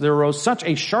 Nevertheless, there arose such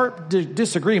a sharp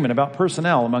disagreement about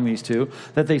personnel among these two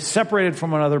that they separated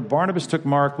from one another. Barnabas took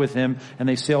Mark with him and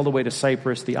they sailed away to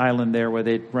Cyprus, the island there where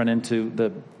they'd run into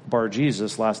the Bar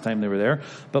Jesus last time they were there.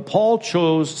 But Paul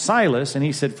chose Silas and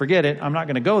he said, forget it, I'm not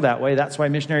going to go that way. That's why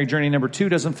missionary journey number 2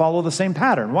 doesn't follow the same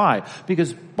pattern. Why?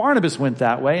 Because Barnabas went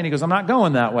that way and he goes, I'm not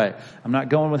going that way. I'm not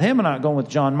going with him. I'm not going with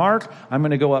John Mark. I'm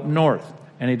going to go up north.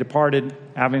 And he departed,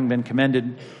 having been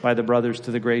commended by the brothers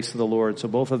to the grace of the Lord. So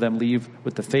both of them leave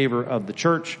with the favor of the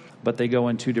church, but they go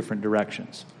in 2 different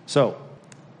directions. So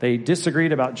they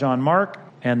disagreed about John Mark,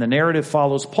 and the narrative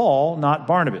follows Paul, not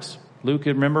Barnabas. Luke,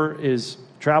 remember, is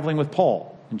traveling with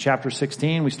Paul. In chapter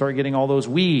 16, we start getting all those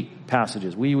we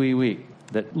passages, we,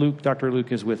 that Dr.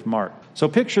 Luke is with Mark. So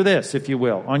picture this, if you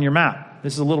will, on your map.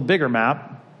 This is a little bigger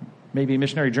map. Maybe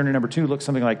missionary journey number 2 looks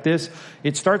something like this.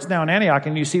 It starts down Antioch,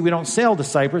 and you see we don't sail to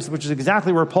Cyprus, which is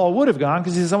exactly where Paul would have gone,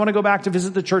 because he says, I want to go back to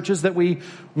visit the churches that we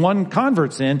won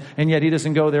converts in, and yet he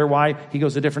doesn't go there. Why? He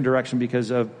goes a different direction because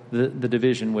of the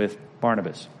division with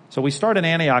Barnabas. So we start in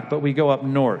Antioch, but we go up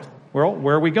north. Well,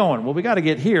 where are we going? Well, we got to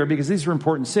get here because these are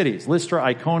important cities. Lystra,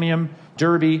 Iconium,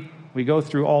 Derbe. We go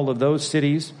through all of those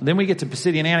cities. Then we get to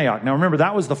Pisidian Antioch. Now remember,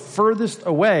 that was the furthest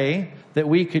away that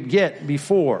we could get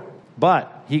before.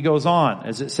 But he goes on,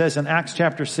 as it says in Acts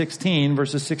chapter 16,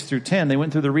 verses 6 through 10. They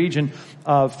went through the region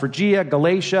of Phrygia,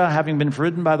 Galatia, having been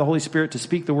forbidden by the Holy Spirit to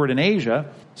speak the word in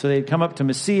Asia. So they had come up to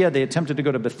Mysia. They attempted to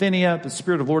go to Bithynia. The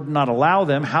Spirit of the Lord did not allow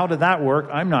them. How did that work?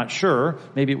 I'm not sure.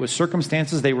 Maybe it was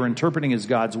circumstances they were interpreting as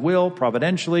God's will,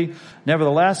 providentially.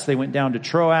 Nevertheless, they went down to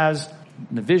Troas.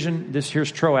 In the vision,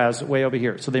 here's Troas way over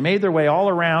here. So they made their way all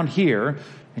around here,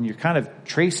 and you're kind of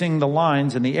tracing the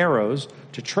lines and the arrows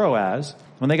to Troas.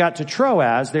 When they got to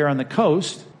Troas, there on the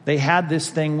coast, they had this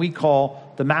thing we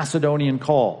call the Macedonian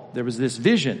call. There was this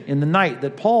vision in the night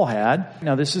that Paul had.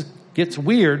 Now gets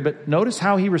weird, but notice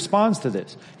how he responds to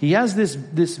this. He has this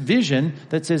vision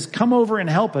that says, come over and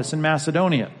help us in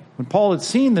Macedonia. When Paul had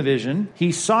seen the vision,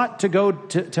 he sought to go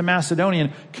to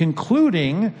Macedonia,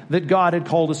 concluding that God had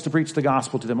called us to preach the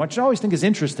gospel to them, which I always think is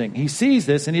interesting. He sees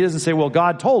this and he doesn't say, well,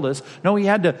 God told us. No, he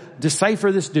had to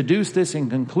decipher this, deduce this, and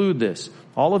conclude this.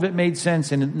 All of it made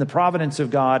sense in the providence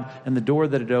of God and the door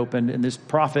that it opened. And this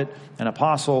prophet and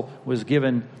apostle was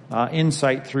given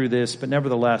insight through this. But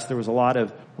nevertheless, there was a lot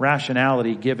of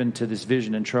rationality given to this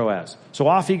vision in Troas. So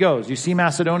off he goes. You see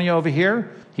Macedonia over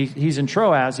here? He's in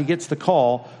Troas. He gets the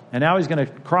call. And now he's going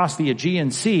to cross the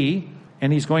Aegean Sea.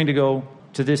 And he's going to go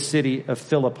to this city of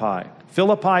Philippi.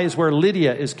 Philippi is where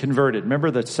Lydia is converted.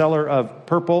 Remember the seller of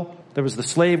purple? There was the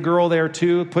slave girl there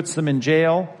too. Puts them in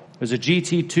jail. There's a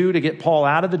GT2 to get Paul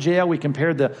out of the jail. We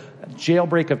compared the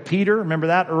jailbreak of Peter, remember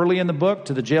that early in the book,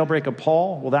 to the jailbreak of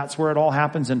Paul. Well, that's where it all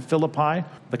happens in Philippi.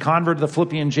 The convert of the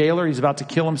Philippian jailer, he's about to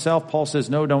kill himself. Paul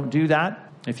says, no, don't do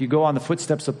that. If you go on the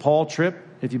footsteps of Paul trip,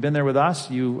 if you've been there with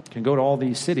us, you can go to all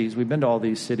these cities. We've been to all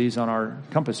these cities on our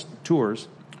Compass tours.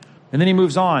 And then he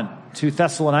moves on to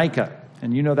Thessalonica.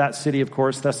 And you know that city, of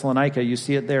course, Thessalonica. You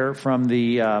see it there from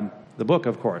the book,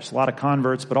 of course. A lot of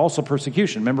converts, but also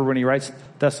persecution. Remember when he writes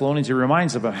Thessalonians, he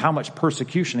reminds them of how much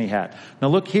persecution he had. Now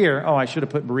look here. Oh, I should have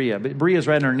put Berea. But Berea is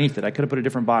right underneath it. I could have put a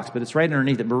different box, but it's right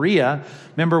underneath it. Berea,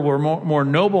 remember, were more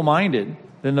noble-minded.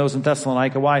 than those in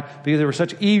Thessalonica. Why? Because they were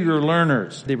such eager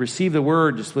learners. They received the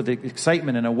word just with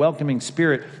excitement and a welcoming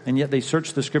spirit, and yet they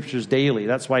searched the scriptures daily.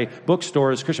 That's why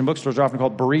bookstores, Christian bookstores, are often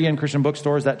called Berean Christian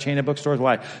bookstores, that chain of bookstores.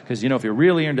 Why? Because, if you're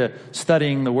really into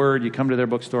studying the word, you come to their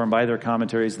bookstore and buy their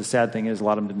commentaries. The sad thing is a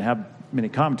lot of them didn't have many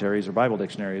commentaries or Bible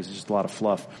dictionaries. It's just a lot of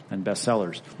fluff and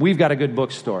bestsellers. We've got a good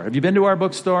bookstore. Have you been to our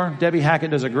bookstore? Debbie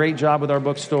Hackett does a great job with our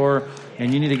bookstore,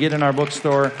 and you need to get in our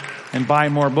bookstore and buy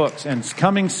more books. And it's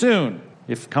coming soon.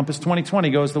 If Compass 2020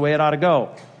 goes the way it ought to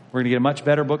go, we're going to get a much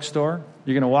better bookstore.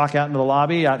 You're going to walk out into the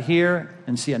lobby out here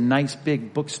and see a nice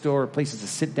big bookstore, places to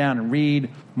sit down and read,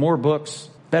 more books,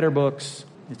 better books.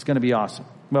 It's going to be awesome.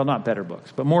 Well, not better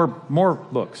books, but more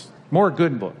books, more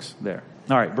good books there.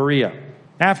 All right, Berea.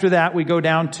 After that, we go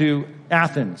down to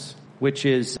Athens, which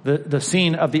is the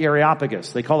scene of the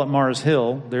Areopagus. They call it Mars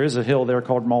Hill. There is a hill there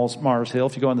called Mars Hill.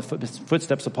 If you go on the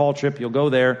footsteps of Paul trip, you'll go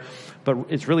there. But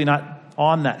it's really not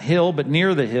on that hill, but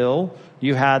near the hill,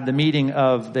 you had the meeting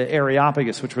of the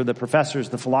Areopagus, which were the professors,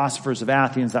 the philosophers of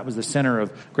Athens. That was the center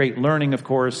of great learning, of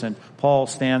course. And Paul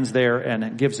stands there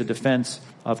and gives a defense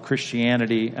of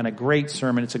Christianity and a great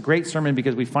sermon. It's a great sermon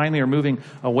because we finally are moving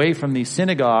away from these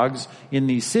synagogues in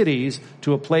these cities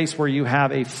to a place where you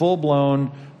have a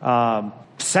full-blown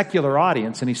secular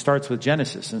audience, and he starts with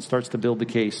Genesis and starts to build the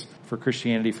case for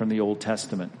Christianity from the Old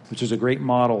Testament, which is a great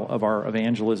model of our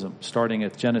evangelism, starting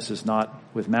at Genesis, not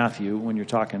with Matthew, when you're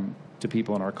talking to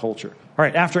people in our culture. All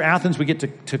right, after Athens, we get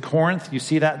to Corinth. You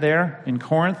see that there in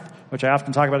Corinth, which I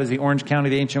often talk about as the Orange County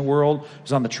of the ancient world.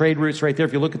 It's on the trade routes right there.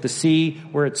 If you look at the sea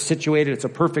where it's situated, it's a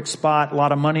perfect spot. A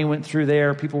lot of money went through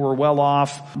there. People were well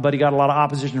off, but he got a lot of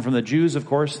opposition from the Jews, of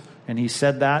course, and he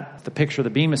said that. The picture of the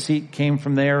Bema Seat came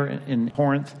from there in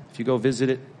Corinth. If you go visit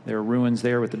it, there are ruins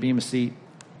there with the Bema Seat.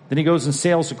 Then he goes and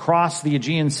sails across the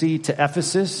Aegean Sea to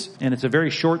Ephesus, and it's a very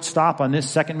short stop on this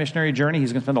second missionary journey.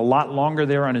 He's going to spend a lot longer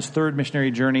there on his third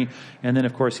missionary journey, and then,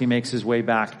 of course, he makes his way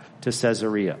back to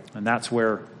Caesarea. And that's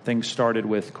where things started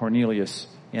with Cornelius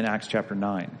in Acts chapter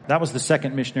 9. That was the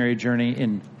second missionary journey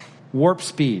in warp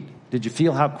speed. Did you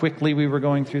feel how quickly we were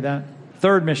going through that?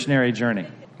 Third missionary journey.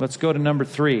 Let's go to number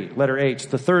 3, letter H,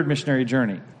 the third missionary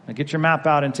journey. Now get your map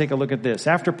out and take a look at this.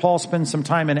 After Paul spends some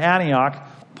time in Antioch,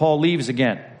 Paul leaves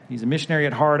again. He's a missionary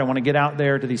at heart. I want to get out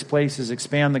there to these places,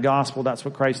 expand the gospel. That's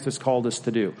what Christ has called us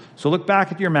to do. So look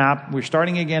back at your map. We're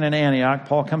starting again in Antioch.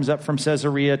 Paul comes up from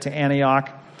Caesarea to Antioch,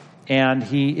 and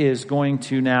he is going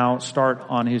to now start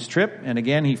on his trip. And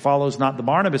again, he follows not the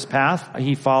Barnabas path.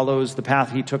 He follows the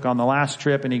path he took on the last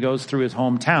trip, and he goes through his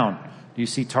hometown. Do you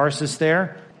see Tarsus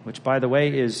there? Which, by the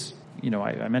way, is...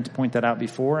 I meant to point that out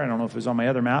before. I don't know if it was on my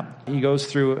other map. He goes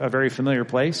through a very familiar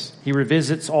place. He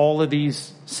revisits all of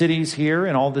these cities here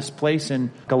and all this place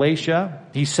in Galatia.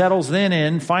 He settles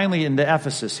then finally into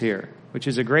Ephesus here, which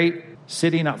is a great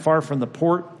city not far from the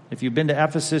port. If you've been to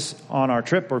Ephesus on our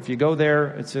trip, or if you go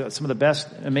there, it's some of the best,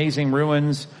 amazing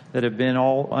ruins that have been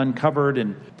all uncovered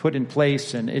and put in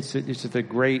place. And it's just a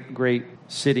great, great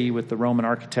city with the Roman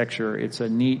architecture. It's a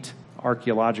neat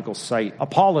archaeological site.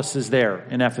 Apollos is there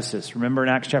in Ephesus. Remember in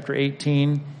Acts chapter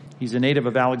 18, he's a native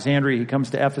of Alexandria. He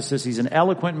comes to Ephesus. He's an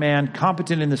eloquent man,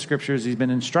 competent in the scriptures. He's been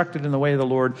instructed in the way of the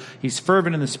Lord. He's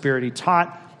fervent in the spirit. He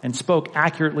taught and spoke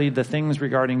accurately the things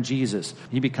regarding Jesus.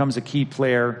 He becomes a key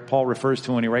player. Paul refers to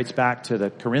him when he writes back to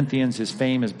the Corinthians. His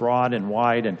fame is broad and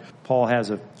wide, and Paul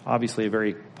has obviously a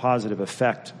very positive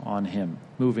effect on him,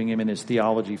 moving him in his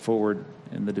theology forward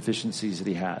and the deficiencies that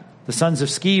he had. The sons of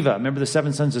Sceva. Remember the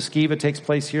 7 sons of Sceva takes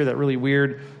place here, that really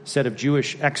weird set of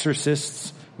Jewish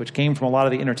exorcists, which came from a lot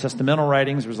of the intertestamental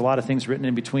writings. There was a lot of things written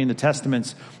in between the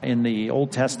testaments. In the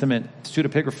Old Testament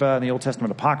pseudepigrapha and the Old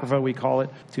Testament apocrypha, we call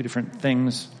it. 2 different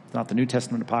things, not the New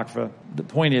Testament apocrypha. The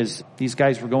point is, these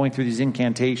guys were going through these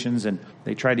incantations, and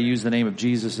they tried to use the name of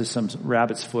Jesus as some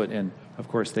rabbit's foot, and of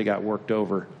course they got worked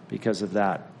over because of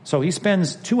that. So he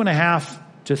spends 2.5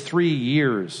 to 3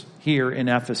 years here in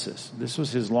Ephesus. This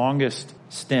was his longest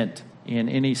stint in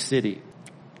any city.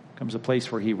 Comes a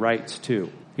place where he writes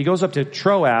too. He goes up to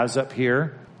Troas up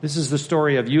here. This is the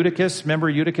story of Eutychus. Remember,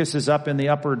 Eutychus is up in the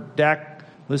upper deck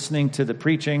listening to the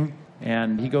preaching,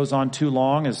 and he goes on too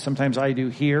long, as sometimes I do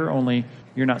here, only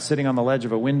you're not sitting on the ledge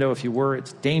of a window. If you were,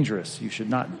 it's dangerous. You should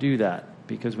not do that,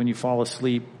 because when you fall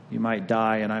asleep, you might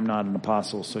die, and I'm not an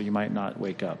apostle, so you might not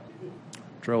wake up.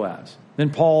 Troas. Then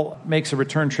Paul makes a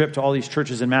return trip to all these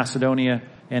churches in Macedonia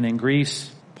and in Greece.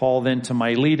 Paul then to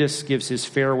Miletus gives his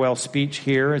farewell speech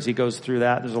here as he goes through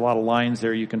that. There's a lot of lines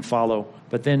there you can follow.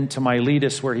 But then to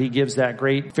Miletus, where he gives that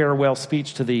great farewell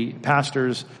speech to the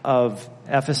pastors of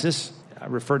Ephesus. I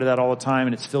refer to that all the time,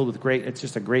 and it's filled with it's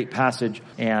just a great passage.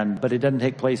 But it doesn't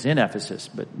take place in Ephesus,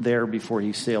 but there before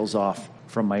he sails off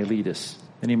from Miletus.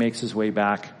 Then he makes his way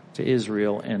back to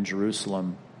Israel and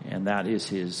Jerusalem, and that is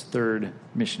his third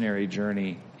missionary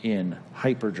journey in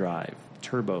hyperdrive,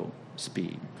 turbo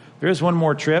speed. There is one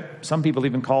more trip. Some people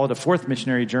even call it a fourth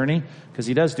missionary journey because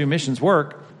he does do missions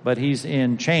work, but he's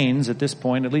in chains at this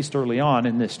point, at least early on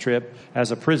in this trip,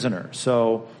 as a prisoner.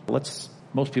 So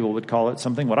most people would call it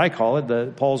something, what I call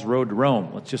it, Paul's road to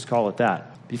Rome. Let's just call it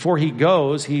that. Before he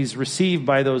goes, he's received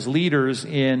by those leaders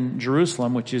in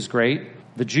Jerusalem, which is great.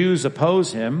 The Jews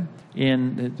oppose him.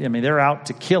 They're out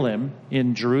to kill him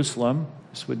in Jerusalem.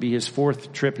 This would be his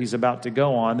fourth trip he's about to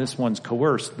go on. This one's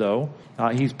coerced, though.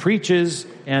 He preaches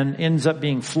and ends up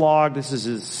being flogged. This is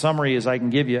as summary as I can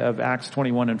give you of Acts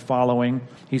 21 and following.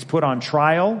 He's put on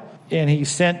trial, and he's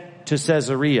sent to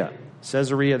Caesarea.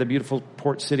 Caesarea, the beautiful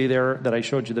port city there that I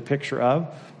showed you the picture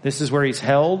of. This is where he's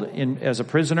held as a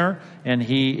prisoner, and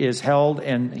he is held,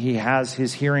 and he has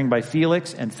his hearing by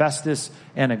Felix and Festus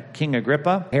and King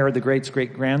Agrippa, Herod the Great's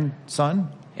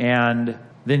great-grandson. And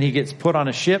then he gets put on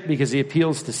a ship because he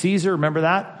appeals to Caesar. Remember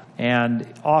that? And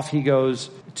off he goes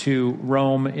to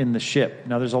Rome in the ship.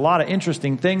 Now, there's a lot of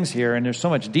interesting things here, and there's so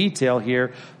much detail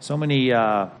here, so many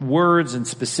words and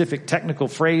specific technical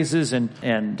phrases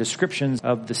and descriptions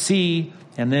of the sea,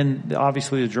 and then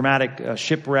obviously the dramatic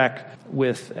shipwreck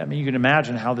you can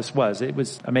imagine how this was. It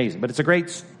was amazing. But it's a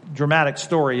great dramatic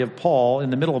story of Paul in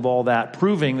the middle of all that,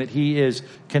 proving that he is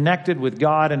connected with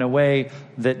God in a way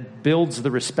that builds the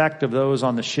respect of those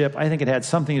on the ship. I think it had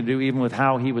something to do even with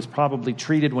how he was probably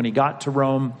treated when he got to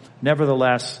Rome.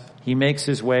 Nevertheless, he makes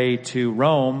his way to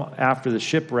Rome after the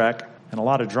shipwreck, and a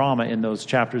lot of drama in those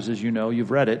chapters, as you know,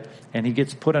 you've read it, and he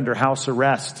gets put under house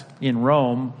arrest in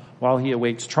Rome while he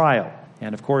awaits trial.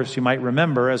 And of course, you might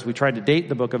remember, as we tried to date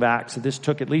the book of Acts, that this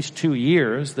took at least 2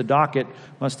 years. The docket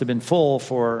must have been full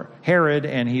for Herod,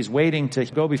 and he's waiting to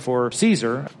go before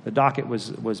Caesar. The docket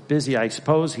was busy, I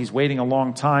suppose. He's waiting a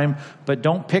long time. But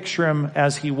don't picture him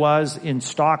as he was in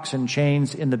stocks and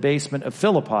chains in the basement of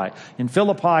Philippi. In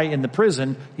Philippi, in the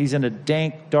prison, he's in a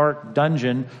dank, dark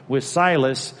dungeon with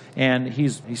Silas, and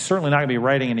he's certainly not going to be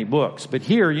writing any books. But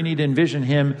here, you need to envision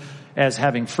him as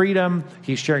having freedom.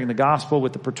 He's sharing the gospel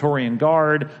with the Praetorian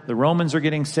Guard. The Romans are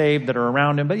getting saved that are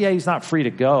around him. But yeah, he's not free to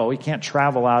go. He can't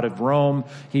travel out of Rome.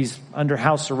 He's under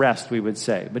house arrest, we would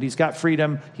say. But he's got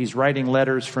freedom. He's writing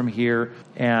letters from here.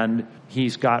 And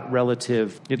he's got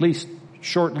relative, at least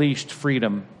short-leashed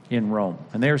freedom in Rome.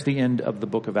 And there's the end of the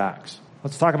book of Acts.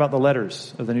 Let's talk about the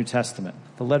letters of the New Testament.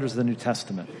 The letters of the New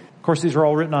Testament. Of course, these are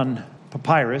all written on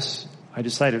papyrus. I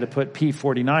decided to put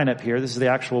P49 up here. This is the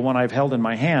actual one I've held in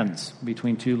my hands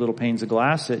between two little panes of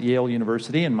glass at Yale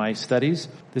University in my studies.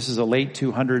 This is a late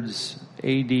 200s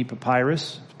AD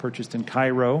papyrus, purchased in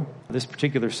Cairo. This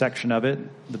particular section of it,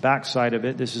 the backside of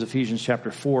it, this is Ephesians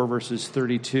chapter 4, verses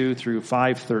 32 through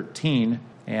 5:13.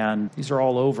 And these are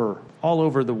all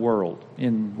over the world,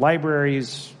 in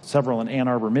libraries, several in Ann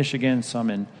Arbor, Michigan, some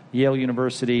in Yale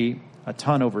University, a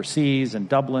ton overseas in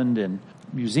Dublin, and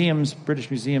museums, British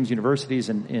museums, universities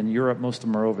in Europe. Most of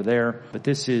them are over there. But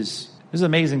this is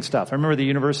amazing stuff. I remember the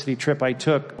university trip I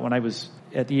took when I was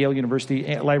at the Yale University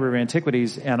Library of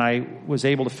Antiquities, and I was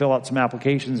able to fill out some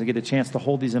applications and get a chance to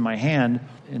hold these in my hand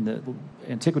in the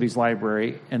Antiquities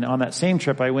Library. And on that same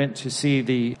trip, we went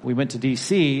to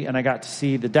D.C., and I got to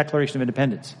see the Declaration of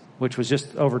Independence, which was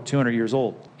just over 200 years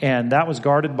old. And that was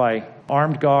guarded by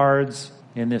armed guards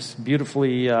in this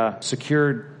beautifully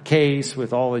secured case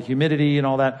with all the humidity and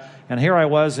all that. And here I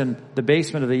was in the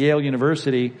basement of the Yale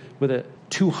University with a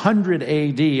 200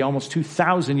 AD, almost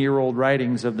 2,000-year-old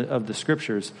writings of the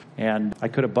scriptures. And I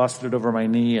could have busted it over my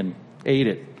knee and ate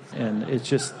it. And it's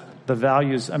just the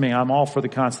values. I mean, I'm all for the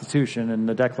Constitution and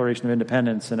the Declaration of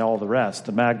Independence and all the rest.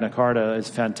 The Magna Carta is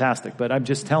fantastic. But I'm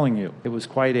just telling you, it was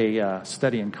quite a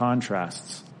study in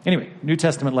contrasts. Anyway, New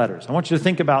Testament letters. I want you to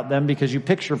think about them because you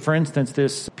picture, for instance,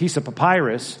 this piece of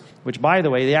papyrus, which, by the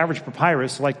way, the average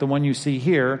papyrus, like the one you see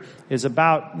here, is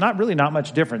about, not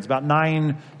much difference, about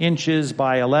 9 inches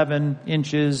by 11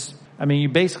 inches. I mean, you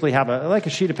basically have like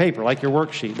a sheet of paper, like your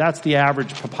worksheet. That's the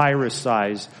average papyrus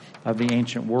size of the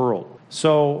ancient world.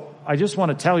 So I just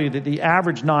want to tell you that the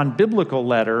average non-biblical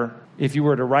letter, if you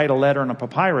were to write a letter on a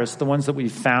papyrus, the ones that we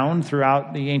found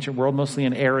throughout the ancient world, mostly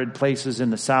in arid places in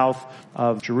the south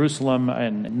of Jerusalem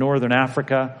and northern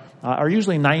Africa, are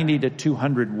usually 90 to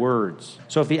 200 words.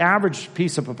 So if the average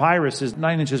piece of papyrus is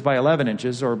 9 inches by 11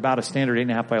 inches, or about a standard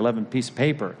 8.5 by 11 piece of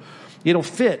paper, it'll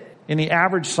fit in the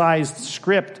average sized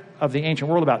script of the ancient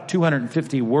world about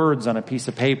 250 words on a piece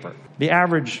of paper. The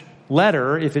average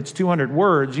letter, if it's 200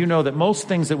 words, you know that most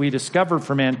things that we discover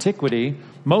from antiquity,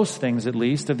 most things at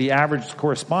least, of the average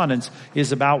correspondence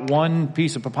is about one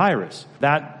piece of papyrus.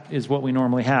 That is what we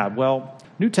normally have. Well,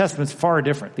 New Testament's far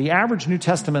different. The average New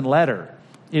Testament letter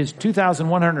is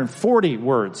 2,140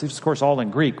 words. This is, of course, all in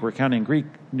Greek. We're counting Greek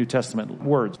New Testament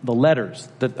words. The letters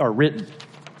that are written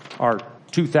are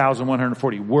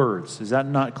 2,140 words. Is that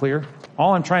not clear?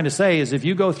 All I'm trying to say is if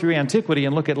you go through antiquity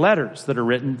and look at letters that are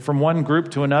written from one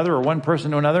group to another or one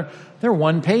person to another, they're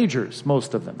one-pagers,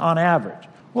 most of them, on average.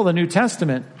 Well, the New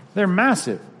Testament, they're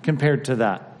massive compared to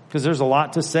that because there's a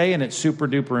lot to say and it's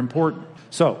super-duper important.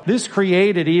 So this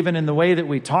created, even in the way that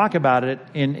we talk about it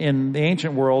in the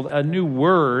ancient world, a new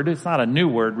word. It's not a new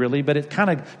word really, but it kind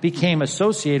of became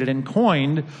associated and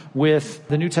coined with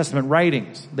the New Testament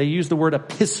writings. They used the word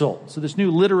epistle. So this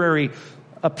new literary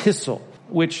epistle,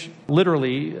 which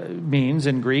literally means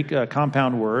in Greek a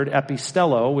compound word,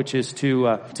 epistello, which is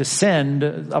to send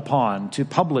upon, to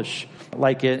publish,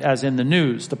 like it as in the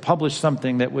news, to publish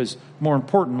something that was more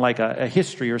important, like a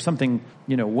history or something,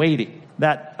 weighty.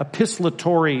 That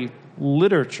epistolatory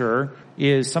literature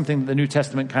is something that the New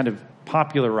Testament kind of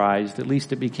popularized. At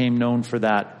least it became known for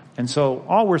that. And so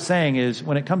all we're saying is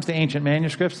when it comes to ancient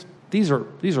manuscripts, these are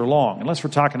long, unless we're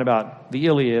talking about the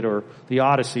Iliad or the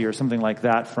Odyssey or something like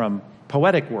that from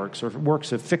poetic works or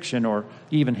works of fiction or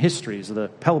even histories of the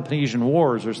Peloponnesian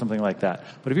Wars or something like that.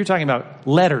 But if you're talking about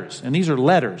letters, and these are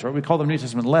letters, or we call them New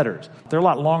Testament letters, they're a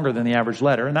lot longer than the average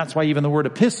letter. And that's why even the word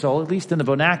epistle, at least in the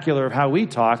vernacular of how we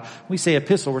talk, we say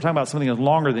epistle, we're talking about something that's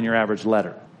longer than your average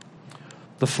letter.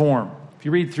 The form. If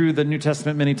you read through the New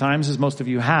Testament many times, as most of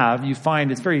you have, you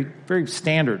find it's very, very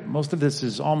standard. Most of this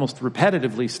is almost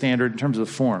repetitively standard in terms of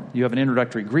the form. You have an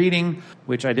introductory greeting,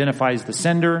 which identifies the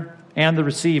sender and the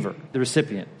receiver, the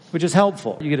recipient, which is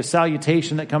helpful. You get a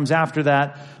salutation that comes after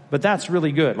that, but that's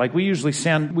really good. Like we usually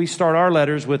we start our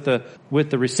letters with the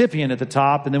recipient at the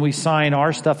top, and then we sign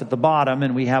our stuff at the bottom,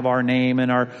 and we have our name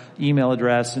and our email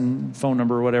address and phone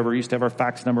number or whatever. We used to have our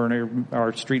fax number and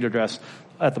our street address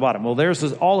at the bottom. Well, theirs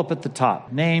is all up at the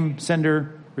top. Name,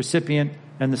 sender, recipient,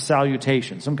 and the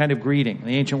salutation, some kind of greeting. In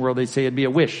the ancient world, they'd say it'd be a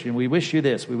wish, and we wish you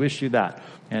this, we wish you that.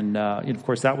 And of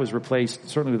course, that was replaced,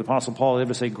 certainly with the Apostle Paul, they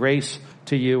would say grace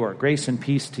to you, or grace and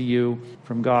peace to you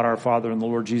from God our Father and the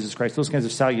Lord Jesus Christ. Those kinds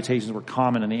of salutations were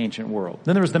common in the ancient world.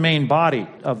 Then there was the main body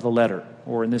of the letter,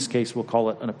 or in this case, we'll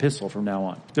call it an epistle from now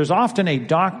on. There's often a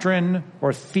doctrine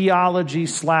or theology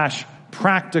 /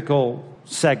 practical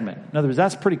segment. In other words,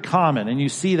 that's pretty common, and you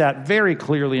see that very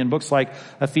clearly in books like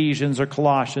Ephesians or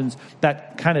Colossians,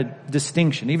 that kind of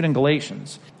distinction, even in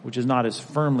Galatians, which is not as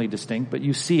firmly distinct, but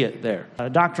you see it there. A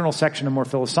doctrinal section, a more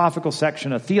philosophical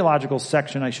section, a theological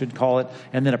section, I should call it,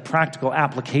 and then a practical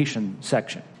application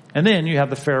section. And then you have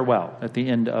the farewell at the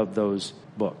end of those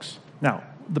books. Now,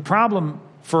 the problem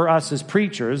for us as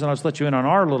preachers, and I'll just let you in on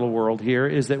our little world here,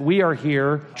 is that we are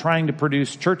here trying to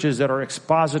produce churches that are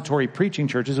expository preaching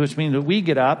churches, which means that we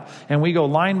get up and we go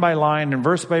line by line and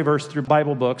verse by verse through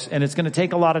Bible books, and it's going to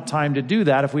take a lot of time to do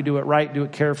that if we do it right, do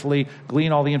it carefully,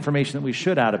 glean all the information that we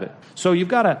should out of it. So you've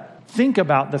got to think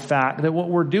about the fact that what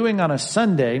we're doing on a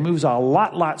Sunday moves a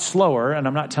lot slower, and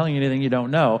I'm not telling you anything you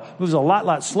don't know, moves a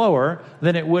lot slower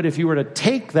than it would if you were to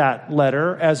take that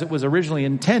letter as it was originally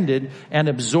intended and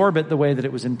absorb it the way that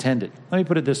it was intended. Let me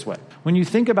put it this way. When you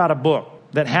think about a book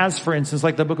that has, for instance,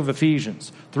 like the book of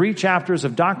Ephesians, 3 chapters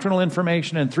of doctrinal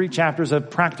information and 3 chapters of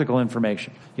practical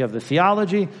information. You have the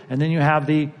theology, and then you have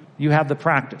the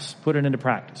practice. Put it into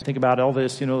practice. Think about all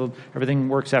this, everything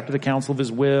works after the counsel of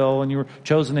his will, and you were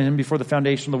chosen in him before the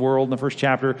foundation of the world in the first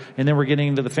chapter, and then we're getting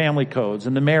into the family codes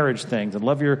and the marriage things, and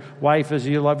love your wife as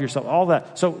you love yourself, all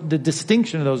that. So the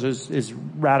distinction of those is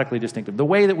radically distinctive. The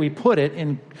way that we put it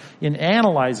in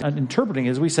analyzing and interpreting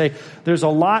is we say there's a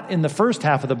lot in the first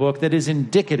half of the book that is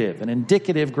indicative, and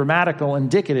indicative, grammatical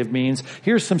indicative means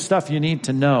here's some stuff you need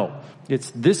to know.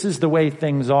 This is the way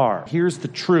things are. Here's the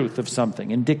truth of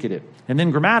something, indicative. And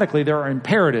then grammatically, there are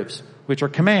imperatives, which are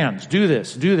commands. Do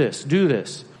this, do this, do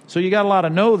this. So you got a lot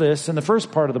of know this in the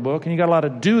first part of the book, and you got a lot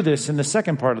of do this in the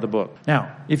second part of the book.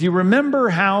 Now, if you remember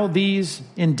how these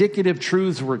indicative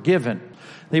truths were given,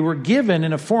 they were given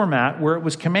in a format where it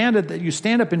was commanded that you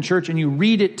stand up in church and you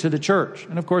read it to the church.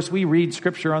 And of course, we read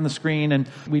scripture on the screen, and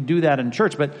we do that in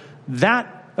church. But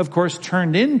that, of course,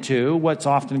 turned into what's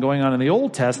often going on in the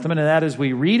Old Testament, and that is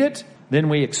we read it, then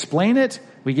we explain it,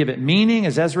 we give it meaning,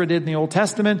 as Ezra did in the Old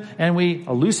Testament, and we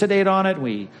elucidate on it,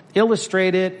 we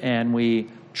illustrate it, and we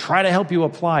try to help you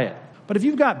apply it. But if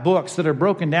you've got books that are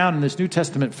broken down in this New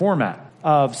Testament format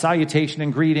of salutation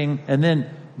and greeting, and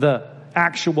then the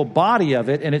actual body of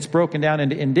it, and it's broken down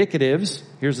into indicatives,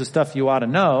 here's the stuff you ought to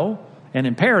know, and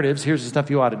imperatives, here's the stuff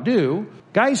you ought to do,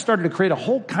 guys started to create a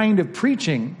whole kind of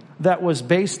preaching that was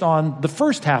based on the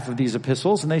first half of these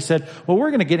epistles. And they said, well,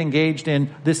 we're going to get engaged in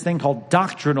this thing called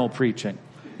doctrinal preaching.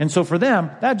 And so for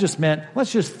them, that just meant,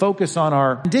 let's just focus on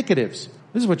our indicatives.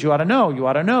 This is what you ought to know. You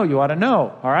ought to know. You ought to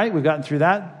know. All right. We've gotten through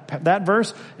that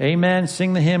verse. Amen.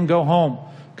 Sing the hymn. Go home.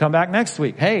 Come back next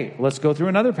week. Hey, let's go through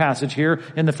another passage here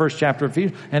in the first chapter of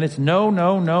Ephesians. And it's no,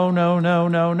 no, no, no, no,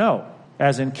 no, no.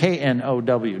 As in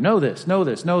K-N-O-W. Know this, know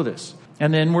this, know this.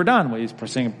 And then we're done. We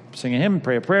sing a hymn,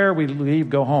 pray a prayer, we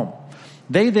leave, go home.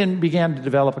 They then began to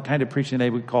develop a kind of preaching they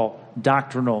would call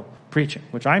doctrinal preaching,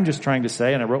 which I'm just trying to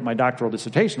say, and I wrote my doctoral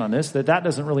dissertation on this, that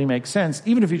doesn't really make sense,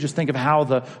 even if you just think of how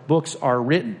the books are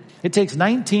written. It takes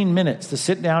 19 minutes to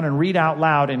sit down and read out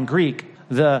loud in Greek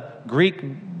the Greek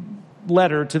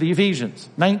letter to the Ephesians.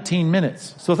 19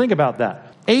 minutes. So think about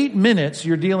that. 8 minutes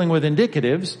you're dealing with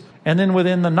indicatives, and then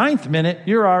within the 9th minute,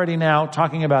 you're already now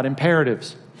talking about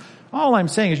imperatives. All I'm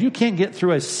saying is you can't get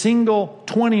through a single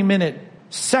 20-minute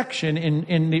section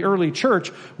in the early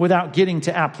church without getting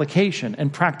to application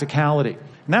and practicality.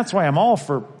 And that's why I'm all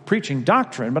for preaching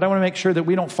doctrine, but I want to make sure that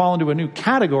we don't fall into a new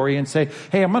category and say,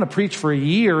 hey, I'm going to preach for a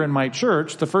year in my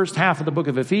church, the first half of the book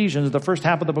of Ephesians, the first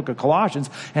half of the book of Colossians,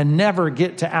 and never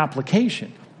get to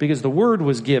application. Because the word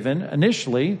was given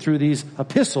initially through these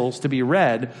epistles to be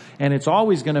read, and it's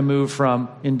always going to move from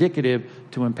indicative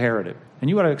to imperative. And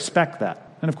you ought to expect that.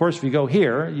 And of course, if you go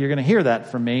here, you're going to hear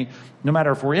that from me, no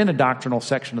matter if we're in a doctrinal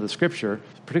section of the scripture,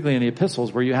 particularly in the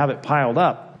epistles where you have it piled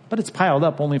up. But it's piled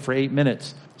up only for 8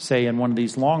 minutes, say in one of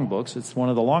these long books. It's one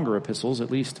of the longer epistles,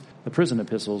 at least the prison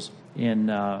epistles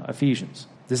in Ephesians.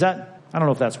 I don't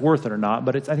know if that's worth it or not,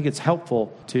 but I think it's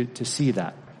helpful to see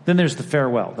that. Then there's the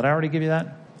farewell. Did I already give you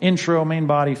that? Intro, main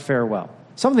body, farewell.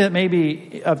 Something that may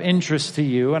be of interest to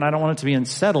you, and I don't want it to be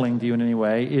unsettling to you in any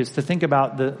way, is to think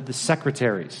about the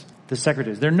secretaries. The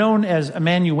secretaries. They're known as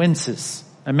amanuenses,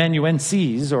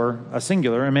 or a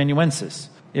singular, amanuensis.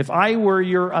 If I were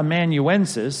your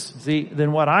amanuensis,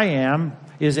 then what I am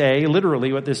is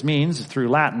literally what this means through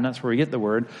Latin, that's where we get the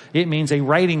word, it means a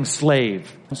writing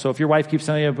slave. So if your wife keeps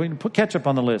telling you, put ketchup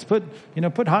on the list, put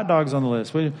hot dogs on the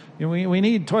list, we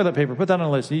need toilet paper, put that on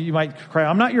the list, you might cry,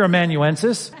 I'm not your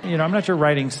amanuensis, I'm not your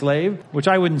writing slave, which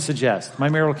I wouldn't suggest. My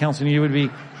marital counseling to you would be,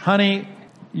 honey,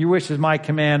 your wish is my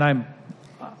command,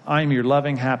 I'm your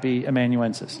loving, happy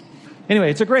amanuensis. Anyway,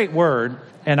 it's a great word,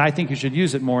 and I think you should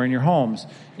use it more in your homes,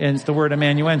 and it's the word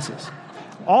amanuensis.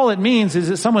 All it means is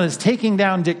that someone is taking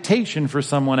down dictation for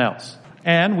someone else.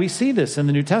 And we see this in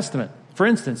the New Testament. For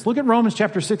instance, look at Romans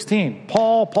chapter 16.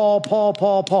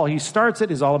 Paul. He starts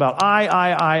it. He's all about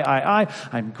I.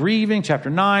 I'm grieving. Chapter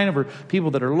 9 over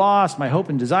people that are lost. My hope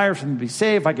and desire for them to be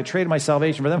saved. If I could trade my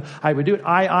salvation for them, I would do it.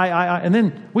 I. And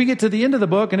then we get to the end of the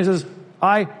book and it says,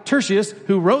 I, Tertius,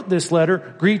 who wrote this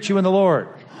letter, greet you in the Lord.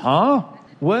 Huh?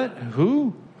 What?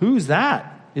 Who? Who's that?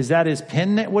 Is that his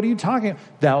pen? What are you talking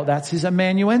about? That's his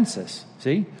amanuensis.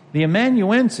 See? The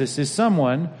amanuensis is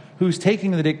someone who's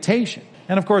taking the dictation.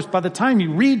 And of course, by the time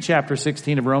you read chapter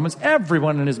 16 of Romans,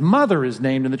 everyone and his mother is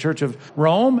named in the church of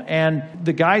Rome. And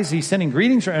the guys he's sending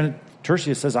greetings from, and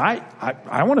Tertius says, I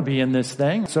want to be in this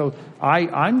thing. So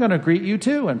I'm going to greet you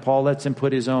too. And Paul lets him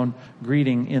put his own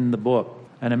greeting in the book,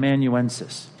 an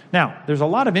amanuensis. Now, there's a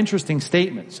lot of interesting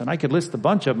statements, and I could list a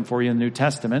bunch of them for you in the New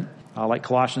Testament, like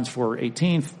Colossians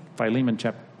 4:18, Philemon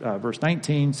verse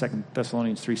 19, 2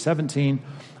 Thessalonians 3:17.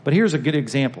 But here's a good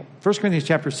example. 1 Corinthians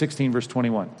chapter 16, verse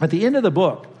 21. At the end of the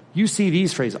book, you see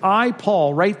these phrases. I,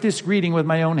 Paul, write this greeting with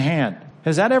my own hand.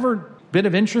 Has that ever been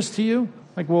of interest to you?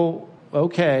 Like, well,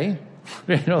 okay.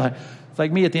 It's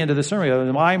like me at the end of the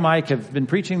sermon. I, Mike, have been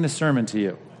preaching this sermon to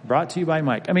you. Brought to you by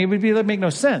Mike. I mean, it would make no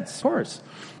sense, of course.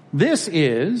 This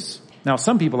is, now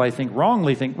some people I think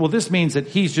wrongly think, well, this means that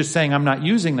he's just saying I'm not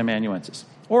using the amanuensis.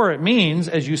 Or it means,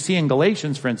 as you see in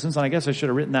Galatians, for instance, and I guess I should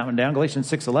have written that one down, Galatians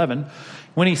 6:11,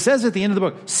 when he says at the end of the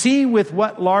book, see with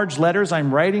what large letters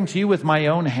I'm writing to you with my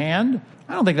own hand.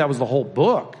 I don't think that was the whole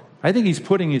book. I think he's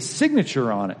putting his signature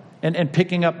on it and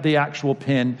picking up the actual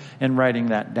pen and writing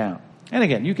that down. And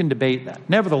again, you can debate that.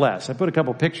 Nevertheless, I put a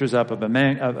couple pictures up of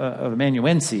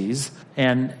amanuenses,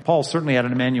 and Paul certainly had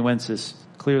an amanuensis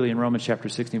clearly in Romans chapter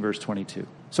 16, verse 22.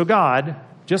 So God,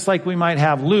 just like we might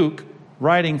have Luke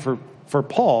writing for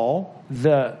Paul,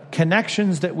 the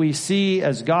connections that we see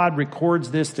as God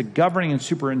records this, the governing and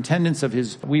superintendence of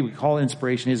his, we would call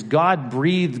inspiration, his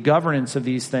God-breathed governance of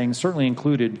these things certainly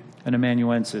included an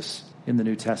amanuensis in the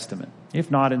New Testament, if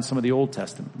not in some of the Old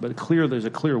Testament. But there's a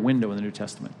clear window in the New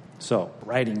Testament. So,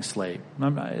 writing slave. I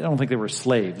don't think they were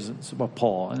slaves. It's about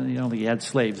Paul. I don't think he had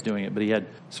slaves doing it, but he had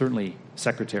certainly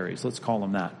secretaries. Let's call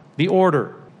them that. The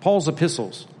order. Paul's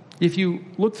epistles. if you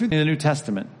look through the New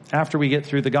Testament, after we get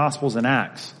through the Gospels and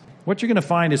Acts, what you're going to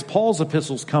find is Paul's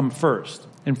epistles come first.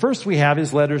 And first we have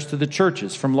his letters to the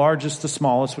churches, from largest to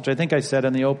smallest, which I think I said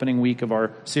in the opening week of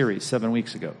our series 7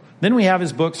 weeks ago. Then we have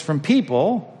his books from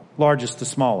people, largest to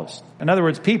smallest. In other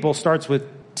words, people starts with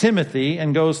Timothy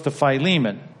and goes to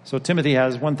Philemon. So Timothy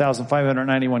has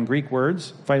 1,591 Greek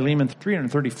words, Philemon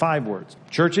 335 words.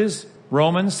 Churches,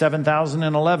 Romans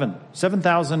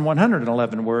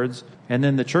 7,111 words. And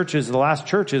then the churches, the last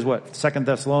church is what? 2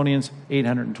 Thessalonians,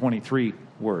 823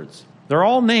 words. They're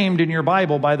all named in your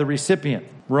Bible by the recipient.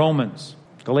 Romans,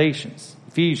 Galatians,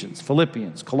 Ephesians,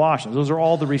 Philippians, Colossians. Those are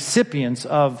all the recipients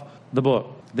of the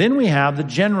book. Then we have the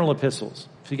general epistles.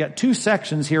 So you got two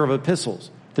sections here of epistles.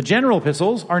 The general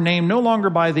epistles are named no longer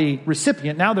by the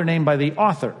recipient. Now they're named by the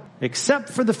author, except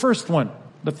for the first one.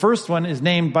 The first one is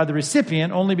named by the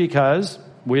recipient only because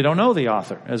we don't know the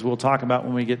author, as we'll talk about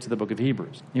when we get to the book of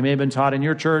Hebrews. You may have been taught in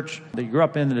your church that you grew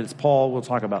up in that it's Paul. We'll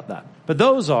talk about that. But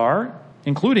those are,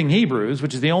 including Hebrews,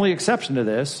 which is the only exception to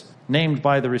this, named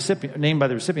by the recipient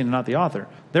and not the author.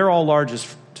 They're all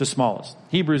largest to smallest.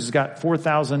 Hebrews has got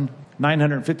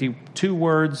 4,952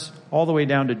 words, all the way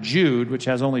down to Jude, which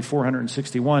has only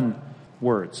 461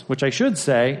 words, which I should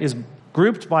say is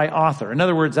grouped by author. In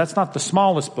other words, that's not the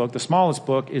smallest book. The smallest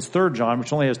book is 3 John,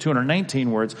 which only has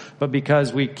 219 words, but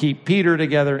because we keep Peter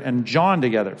together and John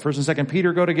together. 1 and 2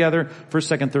 Peter go together, 1,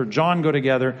 2, 3 John go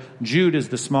together. Jude is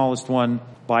the smallest one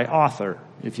by author,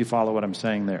 if you follow what I'm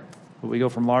saying there. But we go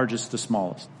from largest to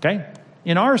smallest. Okay?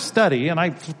 In our study, and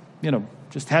I,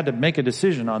 just had to make a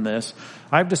decision on this,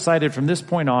 I've decided from this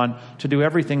point on to do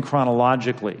everything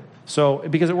chronologically. So,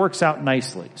 because it works out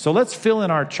nicely. So let's fill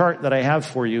in our chart that I have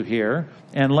for you here,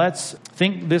 and let's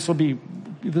think this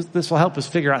will help us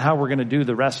figure out how we're going to do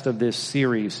the rest of this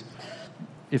series,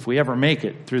 if we ever make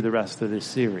it through the rest of this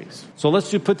series. So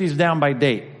let's just put these down by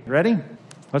date. Ready?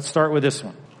 Let's start with this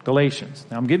one, Galatians.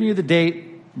 Now I'm giving you the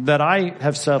date that I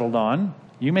have settled on.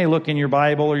 You may look in your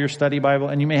Bible or your study Bible,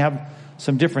 and you may have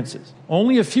some differences.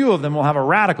 Only a few of them will have a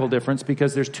radical difference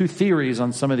because there's two theories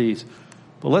on some of these.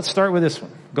 But let's start with this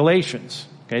one, Galatians.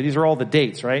 Okay, these are all the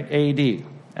dates, right? AD,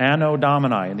 Anno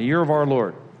Domini, in the year of our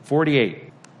Lord,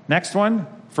 48. Next one,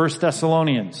 1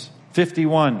 Thessalonians,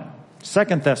 51. 2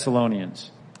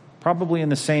 Thessalonians, probably in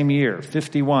the same year,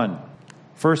 51.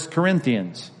 1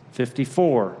 Corinthians,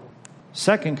 54.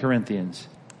 2 Corinthians,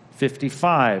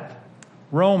 55.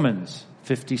 Romans,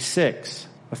 56.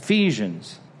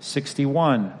 Ephesians,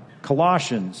 61.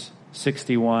 Colossians,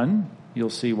 61.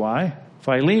 You'll see why.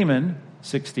 Philemon,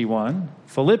 61.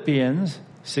 Philippians,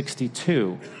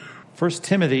 62. 1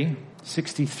 Timothy,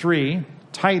 63.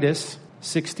 Titus,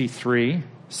 63.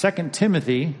 2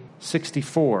 Timothy,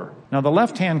 64. Now the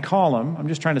left-hand column, I'm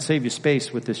just trying to save you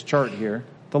space with this chart here.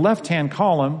 The left-hand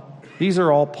column, these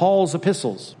are all Paul's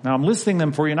epistles. Now I'm listing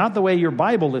them for you, not the way your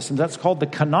Bible listens. That's called the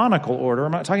canonical order.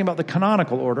 I'm not talking about the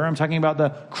canonical order. I'm talking about the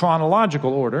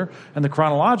chronological order. And the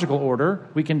chronological order,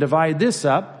 we can divide this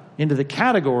up into the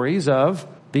categories of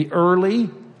the early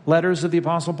letters of the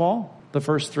Apostle Paul, the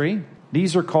first 3.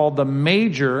 These are called the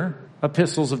major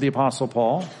epistles of the Apostle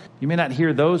Paul. You may not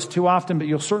hear those too often, but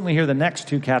you'll certainly hear the next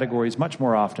 2 categories much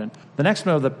more often. The next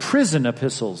one are the prison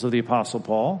epistles of the Apostle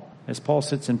Paul, as Paul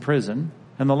sits in prison.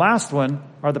 And the last one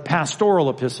are the pastoral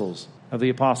epistles of the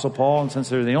Apostle Paul. And since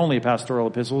they're the only pastoral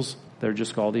epistles, they're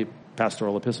just called the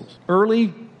pastoral epistles.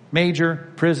 Early,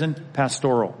 major, prison,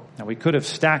 pastoral. Now, we could have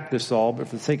stacked this all, but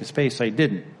for the sake of space, I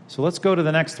didn't. So let's go to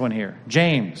the next one here.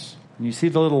 James. And you see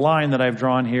the little line that I've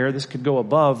drawn here. This could go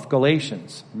above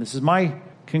Galatians. And this is my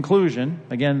conclusion.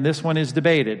 Again, this one is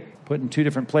debated, put in 2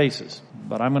 different places.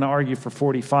 But I'm going to argue for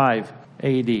 45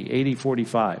 AD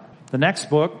 45. The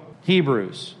next book,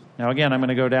 Hebrews. Now, again, I'm going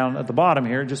to go down at the bottom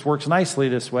here. It just works nicely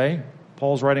this way.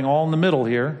 Paul's writing all in the middle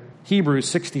here. Hebrews,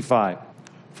 65.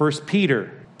 1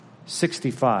 Peter,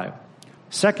 65.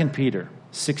 2 Peter,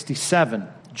 67.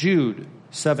 Jude,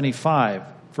 75.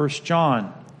 1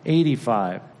 John,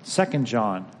 85. 2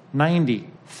 John, 90.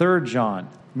 3 John,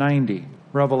 90.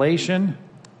 Revelation,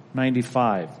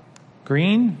 95.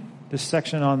 Green, this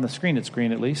section on the screen, it's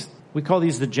green at least. We call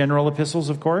these the general epistles,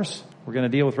 of course. We're going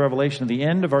to deal with Revelation at the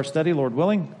end of our study, Lord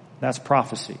willing. That's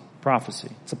prophecy. Prophecy.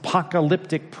 It's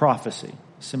apocalyptic prophecy.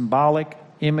 Symbolic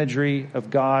imagery of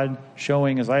God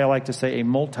showing, as I like to say, a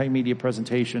multimedia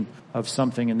presentation of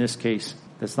something, in this case,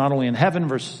 that's not only in heaven,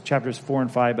 chapters 4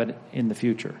 and 5, but in the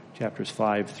future, chapters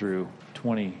 5 through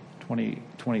 20,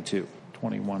 22,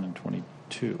 21 and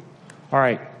 22. All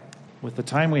right, with the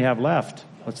time we have left,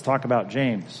 let's talk about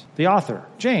James. The author,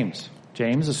 James.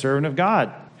 James, a servant of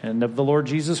God and of the Lord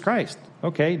Jesus Christ.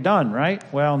 Okay, done, right?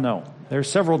 Well, no. There's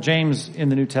several James in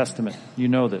the New Testament. You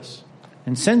know this.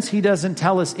 And since he doesn't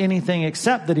tell us anything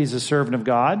except that he's a servant of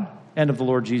God and of the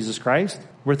Lord Jesus Christ,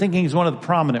 we're thinking he's one of the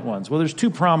prominent ones. Well, there's two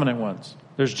prominent ones.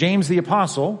 There's James the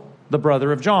Apostle, the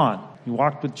brother of John. He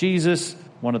walked with Jesus,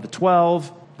 one of the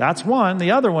 12. That's one.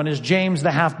 The other one is James,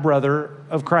 the half-brother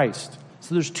of Christ.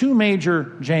 So there's two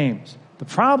major James. The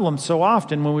problem so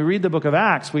often when we read the book of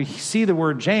Acts, we see the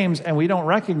word James and we don't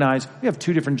recognize we have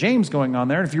two different James going on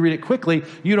there. And if you read it quickly,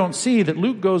 you don't see that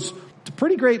Luke goes to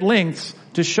pretty great lengths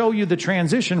to show you the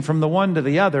transition from the one to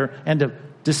the other and to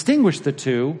distinguish the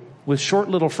two with short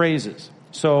little phrases.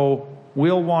 So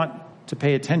we'll want to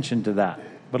pay attention to that.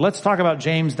 But let's talk about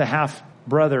James, the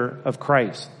half-brother of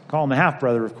Christ. Call him the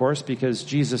half-brother, of course, because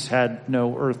Jesus had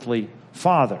no earthly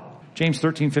father. James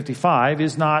 13:55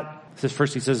 is not,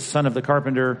 first he says, son of the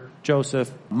carpenter,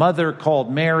 Joseph, mother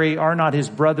called Mary, are not his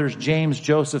brothers James,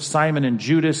 Joseph, Simon, and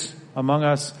Judas among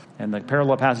us? And the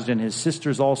parallel passage in his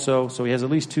sisters also. So he has at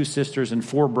least 2 sisters and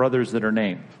 4 brothers that are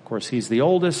named. Of course, he's the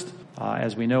oldest,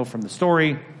 as we know from the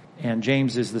story. And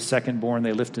James is the second born.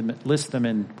 They list them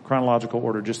in chronological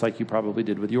order, just like you probably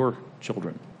did with your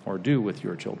children, or do with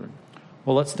your children.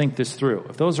 Well, let's think this through.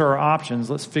 If those are our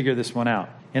options, let's figure this one out.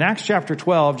 In Acts chapter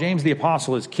 12, James the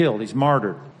Apostle is killed. He's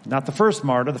martyred. Not the first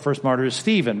martyr. The first martyr is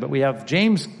Stephen. But we have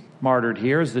James martyred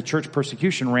here as the church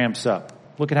persecution ramps up.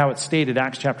 Look at how it's stated,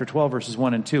 Acts chapter 12, verses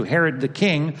 1 and 2. Herod the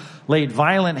king laid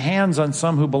violent hands on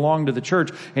some who belonged to the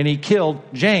church, and he killed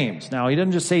James. Now, he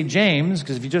doesn't just say James,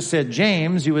 because if you just said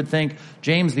James, you would think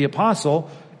James the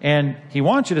Apostle, and he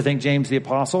wants you to think James the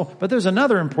Apostle. But there's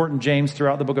another important James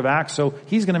throughout the book of Acts, so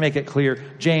he's going to make it clear,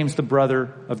 James, the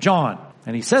brother of John.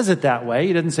 And he says it that way.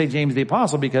 He doesn't say James the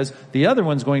Apostle because the other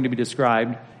one's going to be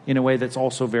described in a way that's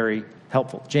also very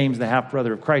helpful. James, the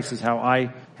half-brother of Christ, is how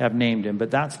I have named him.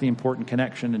 But that's the important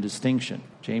connection and distinction.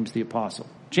 James the Apostle.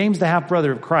 James, the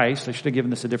half-brother of Christ. I should have given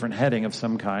this a different heading of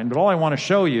some kind. But all I want to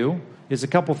show you is a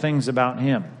couple things about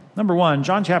him. Number one,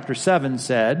 John chapter 7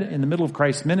 said, in the middle of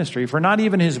Christ's ministry, for not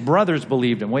even his brothers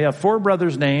believed him. We have 4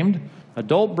 brothers named,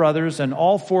 adult brothers, and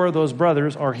all 4 of those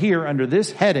brothers are here under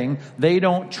this heading. They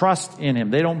don't trust in him.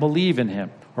 They don't believe in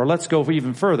him. Or let's go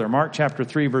even further. Mark chapter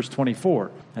 3, verse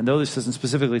 24. And though this doesn't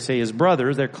specifically say his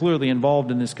brothers, they're clearly involved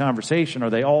in this conversation. Are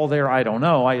they all there? I don't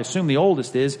know. I assume the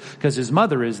oldest is because his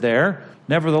mother is there.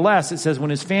 Nevertheless, it says when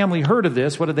his family heard of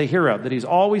this, what did they hear of? That he's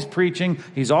always preaching,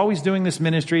 he's always doing this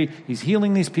ministry, he's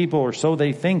healing these people, or so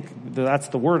they think. That's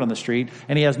the word on the street.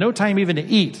 And he has no time even to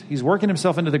eat. He's working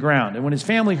himself into the ground. And when his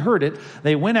family heard it,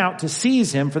 they went out to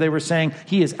seize him, for they were saying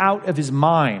he is out of his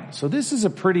mind. So this is a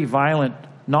pretty violent,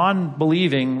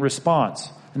 non-believing response,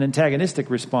 an antagonistic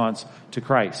response to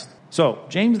Christ. So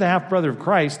James, the half-brother of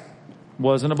Christ,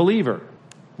 wasn't a believer,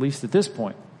 at least at this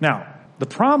point. Now, the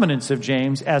prominence of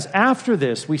James, as after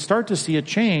this, we start to see a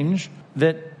change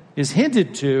that is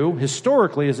hinted to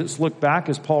historically as it's looked back,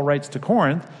 as Paul writes to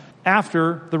Corinth,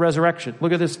 after the resurrection.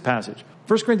 Look at this passage.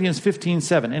 1 Corinthians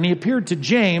 15:7. And he appeared to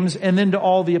James and then to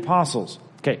all the apostles.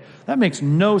 Okay, that makes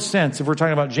no sense if we're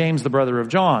talking about James, the brother of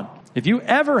John. If you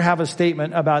ever have a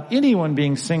statement about anyone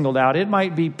being singled out, it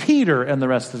might be Peter and the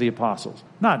rest of the apostles,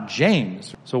 not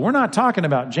James. So we're not talking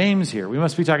about James here. We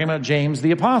must be talking about James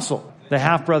the apostle, the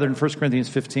half-brother in 1 Corinthians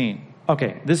 15.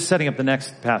 Okay, this is setting up the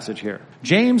next passage here.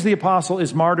 James the apostle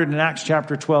is martyred in Acts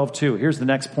chapter 12 too. Here's the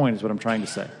next point is what I'm trying to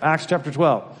say. Acts chapter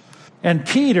 12. And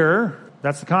Peter,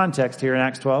 that's the context here in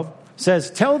Acts 12, says,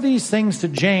 tell these things to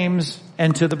James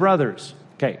and to the brothers.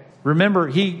 Okay, remember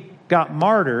he got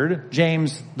martyred,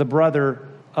 James, the brother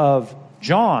of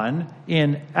John,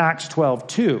 in Acts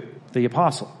 12:2, the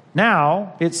apostle.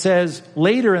 Now, it says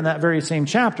later in that very same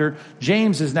chapter,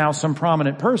 James is now some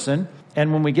prominent person,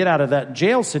 and when we get out of that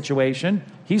jail situation,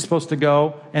 he's supposed to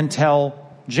go and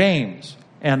tell James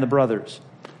and the brothers.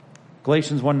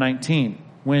 Galatians 1:19.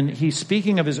 When he's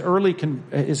speaking of his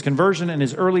conversion and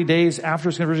his early days after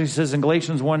his conversion, he says in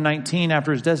Galatians 1:19,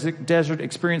 after his desert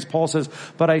experience, Paul says,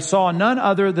 but I saw none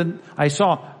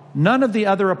of the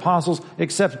other apostles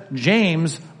except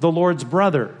James, the Lord's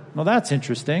brother. Well, that's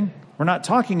interesting. We're not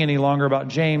talking any longer about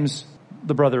James,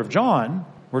 the brother of John.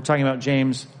 We're talking about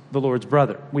James, the Lord's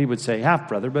brother. We would say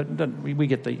half-brother, but we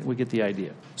get the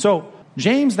idea. So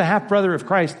James, the half-brother of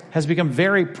Christ, has become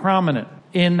very prominent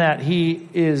in that he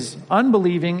is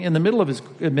unbelieving in the middle of his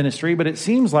ministry, but it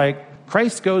seems like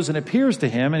Christ goes and appears to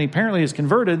him, and he apparently is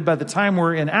converted by the time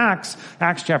we're in Acts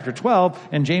chapter 12,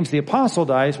 and James the apostle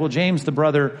dies. Well, James, the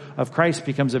brother of Christ,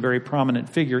 becomes a very prominent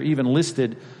figure, even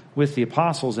listed with the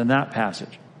apostles in that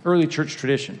passage. Early church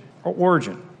tradition,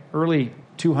 Origen, early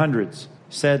 200s,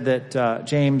 said that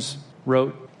James,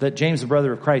 the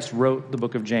brother of Christ, wrote the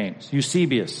book of James.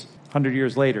 Eusebius, 100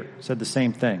 years later, said the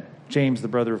same thing. James, the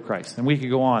brother of Christ. And we could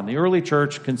go on. The early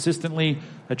church consistently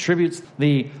attributes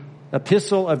the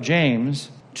epistle of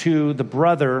James to the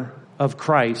brother of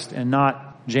Christ and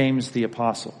not James the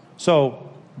apostle. So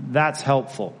that's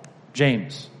helpful.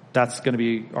 James, that's going to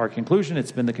be our conclusion.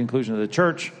 It's been the conclusion of the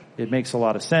church. It makes a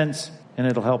lot of sense, and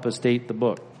it'll help us date the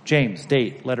book. James,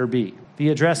 date, letter B. The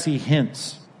addressee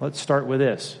hints. Let's start with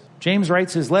this. James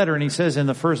writes his letter, and he says in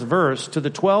the first verse, to the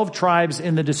 12 tribes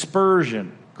in the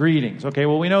dispersion, greetings. Okay,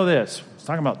 well, we know this. It's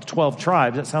talking about the 12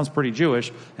 tribes. That sounds pretty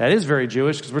Jewish. That is very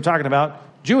Jewish because we're talking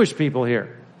about Jewish people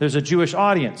here. There's a Jewish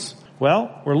audience.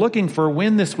 Well, we're looking for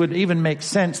when this would even make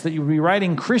sense that you would be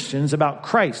writing Christians about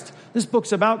Christ. This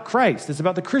book's about Christ. It's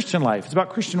about the Christian life. It's about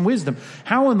Christian wisdom.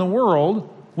 How in the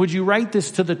world would you write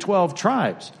this to the 12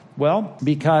 tribes? Well,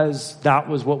 because that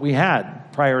was what we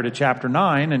had prior to chapter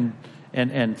 9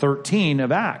 and 13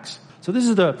 of Acts. So this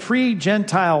is the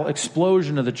pre-Gentile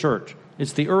explosion of the church.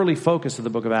 It's the early focus of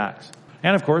the book of Acts.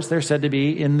 And of course, they're said to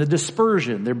be in the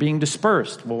dispersion. They're being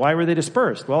dispersed. Well, why were they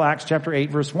dispersed? Well, Acts chapter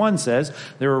 8 verse 1 says,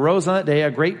 there arose on that day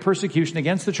a great persecution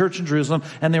against the church in Jerusalem,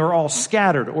 and they were all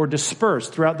scattered or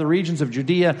dispersed throughout the regions of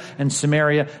Judea and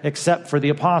Samaria, except for the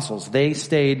apostles. They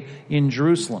stayed in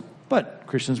Jerusalem. But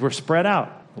Christians were spread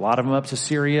out. A lot of them up to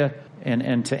Syria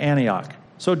and to Antioch.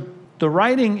 So the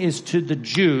writing is to the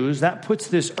Jews. That puts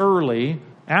this early.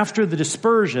 After the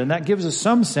dispersion, that gives us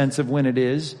some sense of when it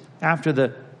is. After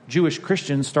the Jewish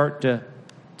Christians start to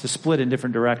split in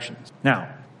different directions.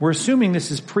 Now, we're assuming this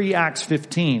is pre-Acts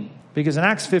 15, because in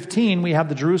Acts 15, we have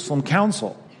the Jerusalem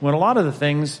Council, when a lot of the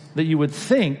things that you would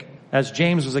think, as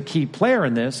James was a key player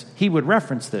in this, he would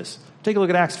reference this. Take a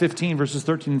look at Acts 15, verses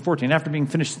 13 and 14.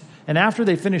 After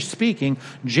they finished speaking,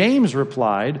 James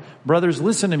replied, brothers,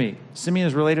 listen to me. Simeon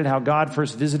has related how God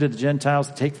first visited the Gentiles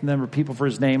to take from them a people for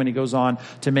his name, and he goes on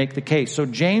to make the case. So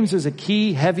James is a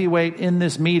key heavyweight in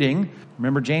this meeting.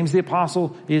 Remember, James the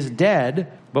apostle is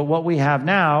dead, but what we have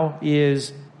now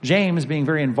is James being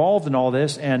very involved in all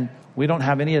this, and we don't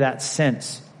have any of that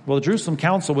sense. Well, the Jerusalem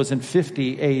Council was in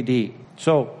 50 AD.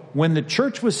 So when the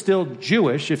church was still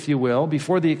Jewish, if you will,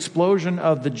 before the explosion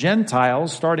of the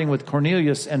Gentiles, starting with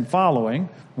Cornelius and following,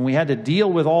 when we had to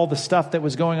deal with all the stuff that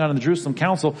was going on in the Jerusalem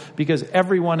Council, because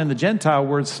everyone in the Gentile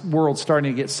world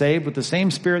starting to get saved with the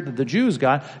same spirit that the Jews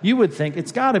got, you would think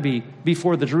it's got to be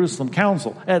before the Jerusalem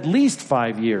Council, at least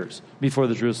 5 years before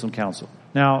the Jerusalem Council.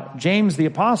 Now, James the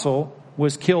Apostle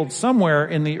was killed somewhere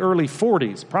in the early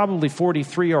 40s, probably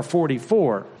 43 or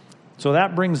 44. So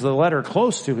that brings the letter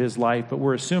close to his life, but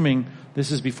we're assuming this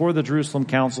is before the Jerusalem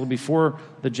Council, before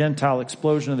the Gentile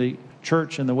explosion of the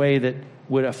church in the way that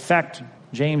would affect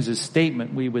James's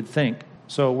statement, we would think.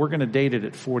 So we're going to date it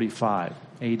at 45,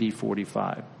 AD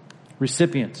 45.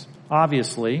 Recipients.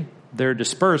 Obviously, they're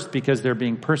dispersed because they're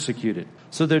being persecuted.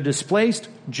 So they're displaced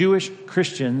Jewish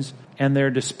Christians, and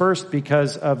they're dispersed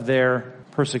because of their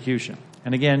persecution.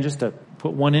 And again, just to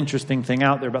put one interesting thing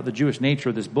out there about the Jewish nature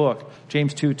of this book,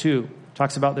 James 2:2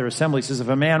 talks about their assembly. He says, if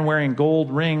a man wearing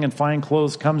gold ring and fine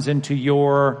clothes comes into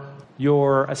your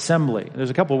assembly. There's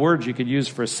a couple of words you could use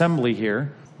for assembly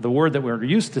here. The word that we're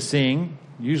used to seeing,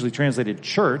 usually translated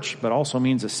church, but also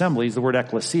means assembly, is the word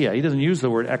ecclesia. He doesn't use the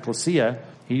word ecclesia.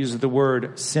 He uses the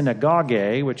word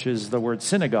synagoge, which is the word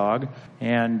synagogue.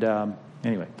 And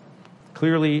anyway,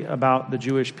 clearly about the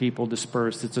Jewish people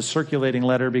dispersed. It's a circulating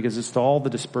letter because it's to all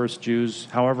the dispersed Jews.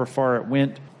 However far it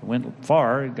went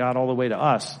far, it got all the way to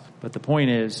us. But the point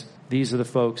is, these are the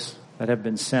folks that have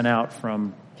been sent out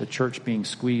from the church being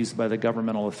squeezed by the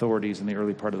governmental authorities in the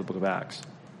early part of the book of Acts.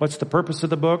 What's the purpose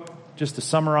of the book? Just to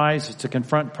summarize, it's to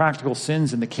confront practical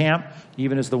sins in the camp,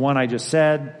 even as the one I just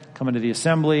said, coming to the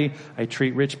assembly, I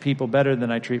treat rich people better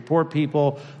than I treat poor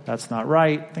people. That's not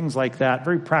right. Things like that.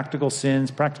 Very practical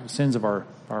sins of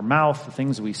our mouth, the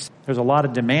things we say. There's a lot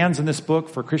of demands in this book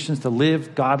for Christians to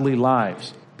live godly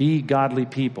lives, be godly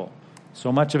people.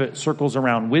 So much of it circles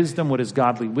around wisdom. What is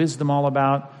godly wisdom all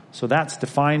about? So that's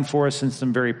defined for us in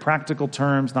some very practical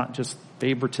terms, not just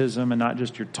favoritism and not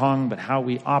just your tongue, but how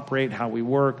we operate, how we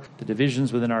work, the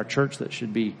divisions within our church that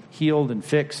should be healed and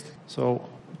fixed. So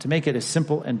to make it as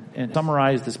simple and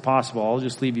summarized as possible, I'll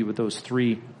just leave you with those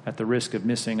three at the risk of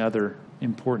missing other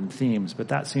important themes. But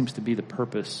that seems to be the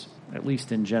purpose, at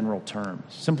least in general terms.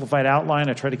 Simplified outline,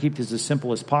 I try to keep this as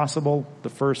simple as possible. The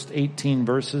first 18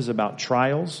 verses about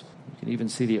trials. You can even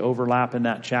see the overlap in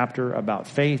that chapter about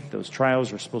faith. Those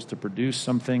trials are supposed to produce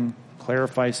something,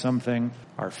 clarify something.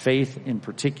 Our faith in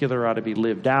particular ought to be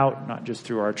lived out, not just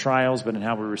through our trials, but in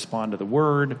how we respond to the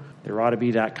word. There ought to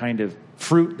be that kind of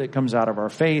fruit that comes out of our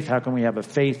faith. How can we have a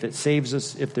faith that saves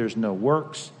us if there's no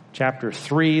works? Chapter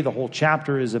 3, the whole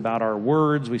chapter is about our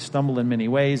words. We stumble in many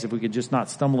ways. If we could just not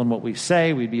stumble in what we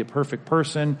say, we'd be a perfect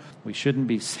person. We shouldn't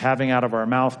be having out of our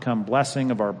mouth come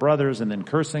blessing of our brothers and then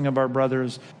cursing of our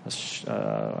brothers.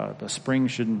 A spring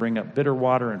shouldn't bring up bitter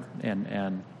water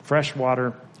and fresh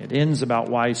water. It ends about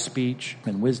wise speech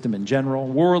and wisdom in general.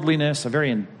 Worldliness, a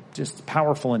very just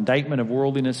powerful indictment of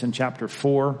worldliness in chapter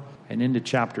 4 and into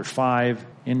chapter 5,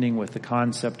 ending with the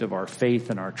concept of our faith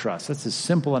and our trust. That's as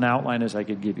simple an outline as I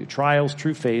could give you. Trials,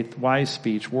 true faith, wise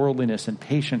speech, worldliness, and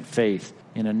patient faith.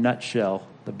 In a nutshell,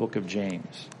 the book of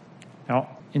James.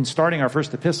 Now, in starting our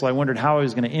first epistle, I wondered how I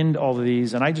was going to end all of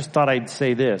these, and I just thought I'd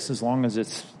say this, as long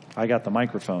as I got the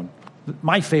microphone.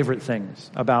 My favorite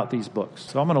things about these books.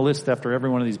 So I'm going to list after every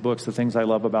one of these books the things I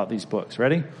love about these books.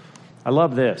 Ready? I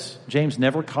love this. James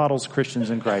never coddles Christians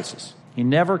in crisis. He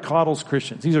never coddles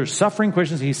Christians. These are suffering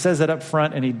Christians. He says that up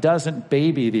front, and he doesn't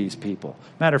baby these people.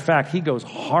 Matter of fact, he goes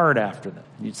hard after them.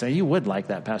 And you'd say, you would like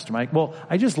that, Pastor Mike. Well,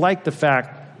 I just like the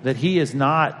fact that he is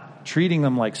not treating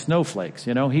them like snowflakes.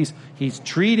 You know, he's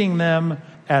treating them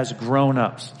as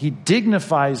grown-ups. He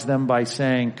dignifies them by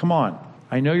saying, come on,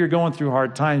 I know you're going through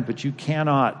hard times, but you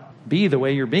cannot be the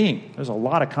way you're being. There's a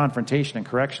lot of confrontation and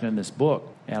correction in this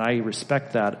book, and I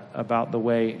respect that about the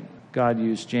way God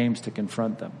used James to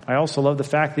confront them. I also love the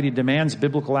fact that he demands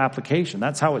biblical application.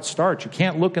 That's how it starts. You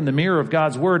can't look in the mirror of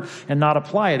God's word and not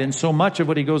apply it. And so much of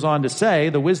what he goes on to say,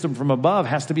 the wisdom from above,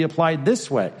 has to be applied this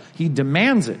way. He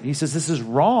demands it. He says this is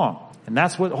wrong. And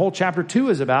that's what whole chapter 2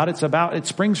 is about. It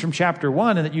springs from chapter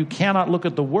 1, and that you cannot look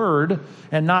at the word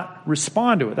and not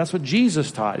respond to it. That's what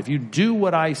Jesus taught. If you do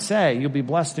what I say, you'll be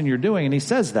blessed in your doing. And he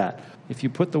says that. If you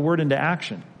put the word into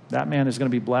action, that man is going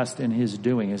to be blessed in his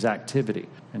doing, his activity.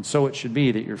 And so it should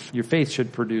be that your faith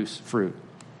should produce fruit.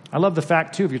 I love the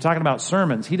fact, too, if you're talking about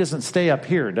sermons, he doesn't stay up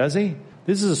here, does he?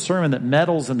 This is a sermon that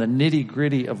meddles in the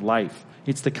nitty-gritty of life.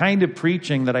 It's the kind of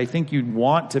preaching that I think you'd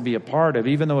want to be a part of,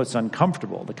 even though it's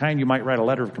uncomfortable. The kind you might write a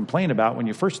letter of complaint about when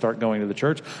you first start going to the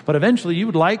church. But eventually you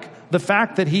would like the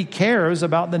fact that he cares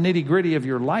about the nitty-gritty of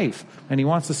your life. And he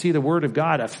wants to see the Word of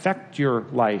God affect your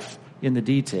life in the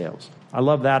details. I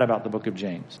love that about the book of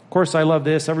James. Of course, I love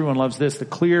this. Everyone loves this. The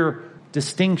clear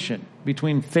distinction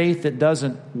between faith that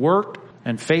doesn't work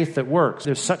and faith that works.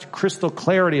 There's such crystal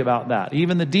clarity about that.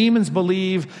 Even the demons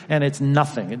believe, and it's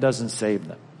nothing. It doesn't save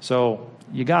them. So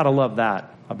you got to love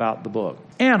that about the book.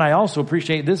 And I also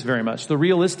appreciate this very much, the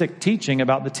realistic teaching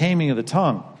about the taming of the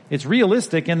tongue. It's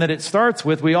realistic in that it starts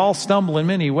with, we all stumble in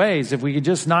many ways. If we could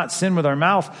just not sin with our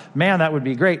mouth, man, that would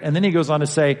be great. And then he goes on to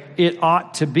say, it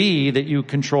ought to be that you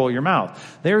control your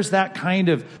mouth. There's that kind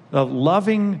of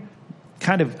loving,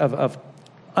 kind of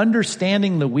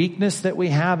understanding the weakness that we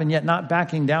have, and yet not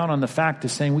backing down on the fact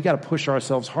of saying we got to push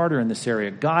ourselves harder in this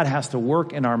area. God has to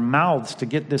work in our mouths to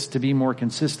get this to be more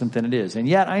consistent than it is. And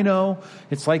yet I know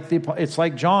it's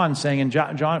like John saying in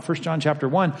 1 John chapter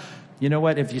 1, you know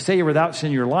what, if you say you're without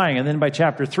sin, you're lying. And then by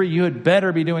chapter 3, you had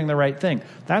better be doing the right thing.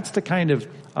 That's the kind of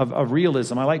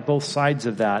realism. I like both sides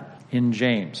of that in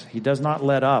James. He does not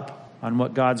let up on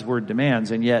what God's word demands,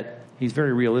 and yet he's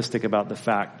very realistic about the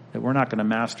fact that we're not going to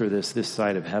master this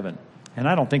side of heaven. And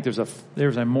I don't think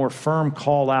there's a more firm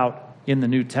call out in the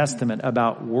New Testament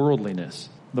about worldliness.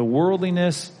 The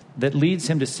worldliness that leads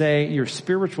him to say, you're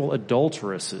spiritual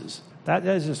adulteresses. That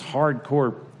is just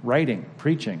hardcore writing,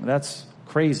 preaching. That's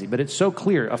crazy, but it's so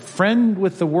clear. A friend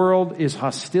with the world is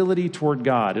hostility toward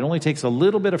God. It only takes a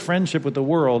little bit of friendship with the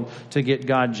world to get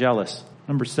God jealous.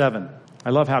 Number 7,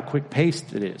 I love how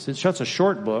quick-paced it is. It's just a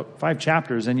short book, 5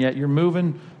 chapters, and yet you're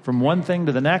moving from one thing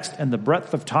to the next, and the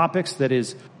breadth of topics that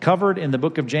is covered in the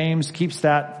book of James keeps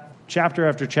that chapter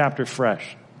after chapter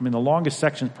fresh. I mean, the longest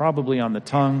section is probably on the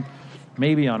tongue,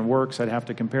 maybe on works. I'd have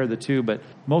to compare the two, but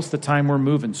most of the time we're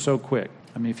moving so quick.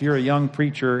 I mean, if you're a young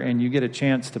preacher and you get a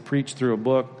chance to preach through a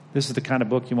book, this is the kind of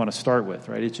book you want to start with,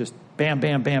 right? It's just bam,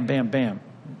 bam, bam, bam, bam.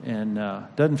 And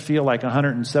doesn't feel like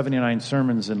 179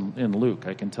 sermons in Luke,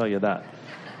 I can tell you that.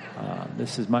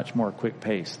 This is much more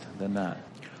quick-paced than that.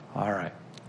 All right.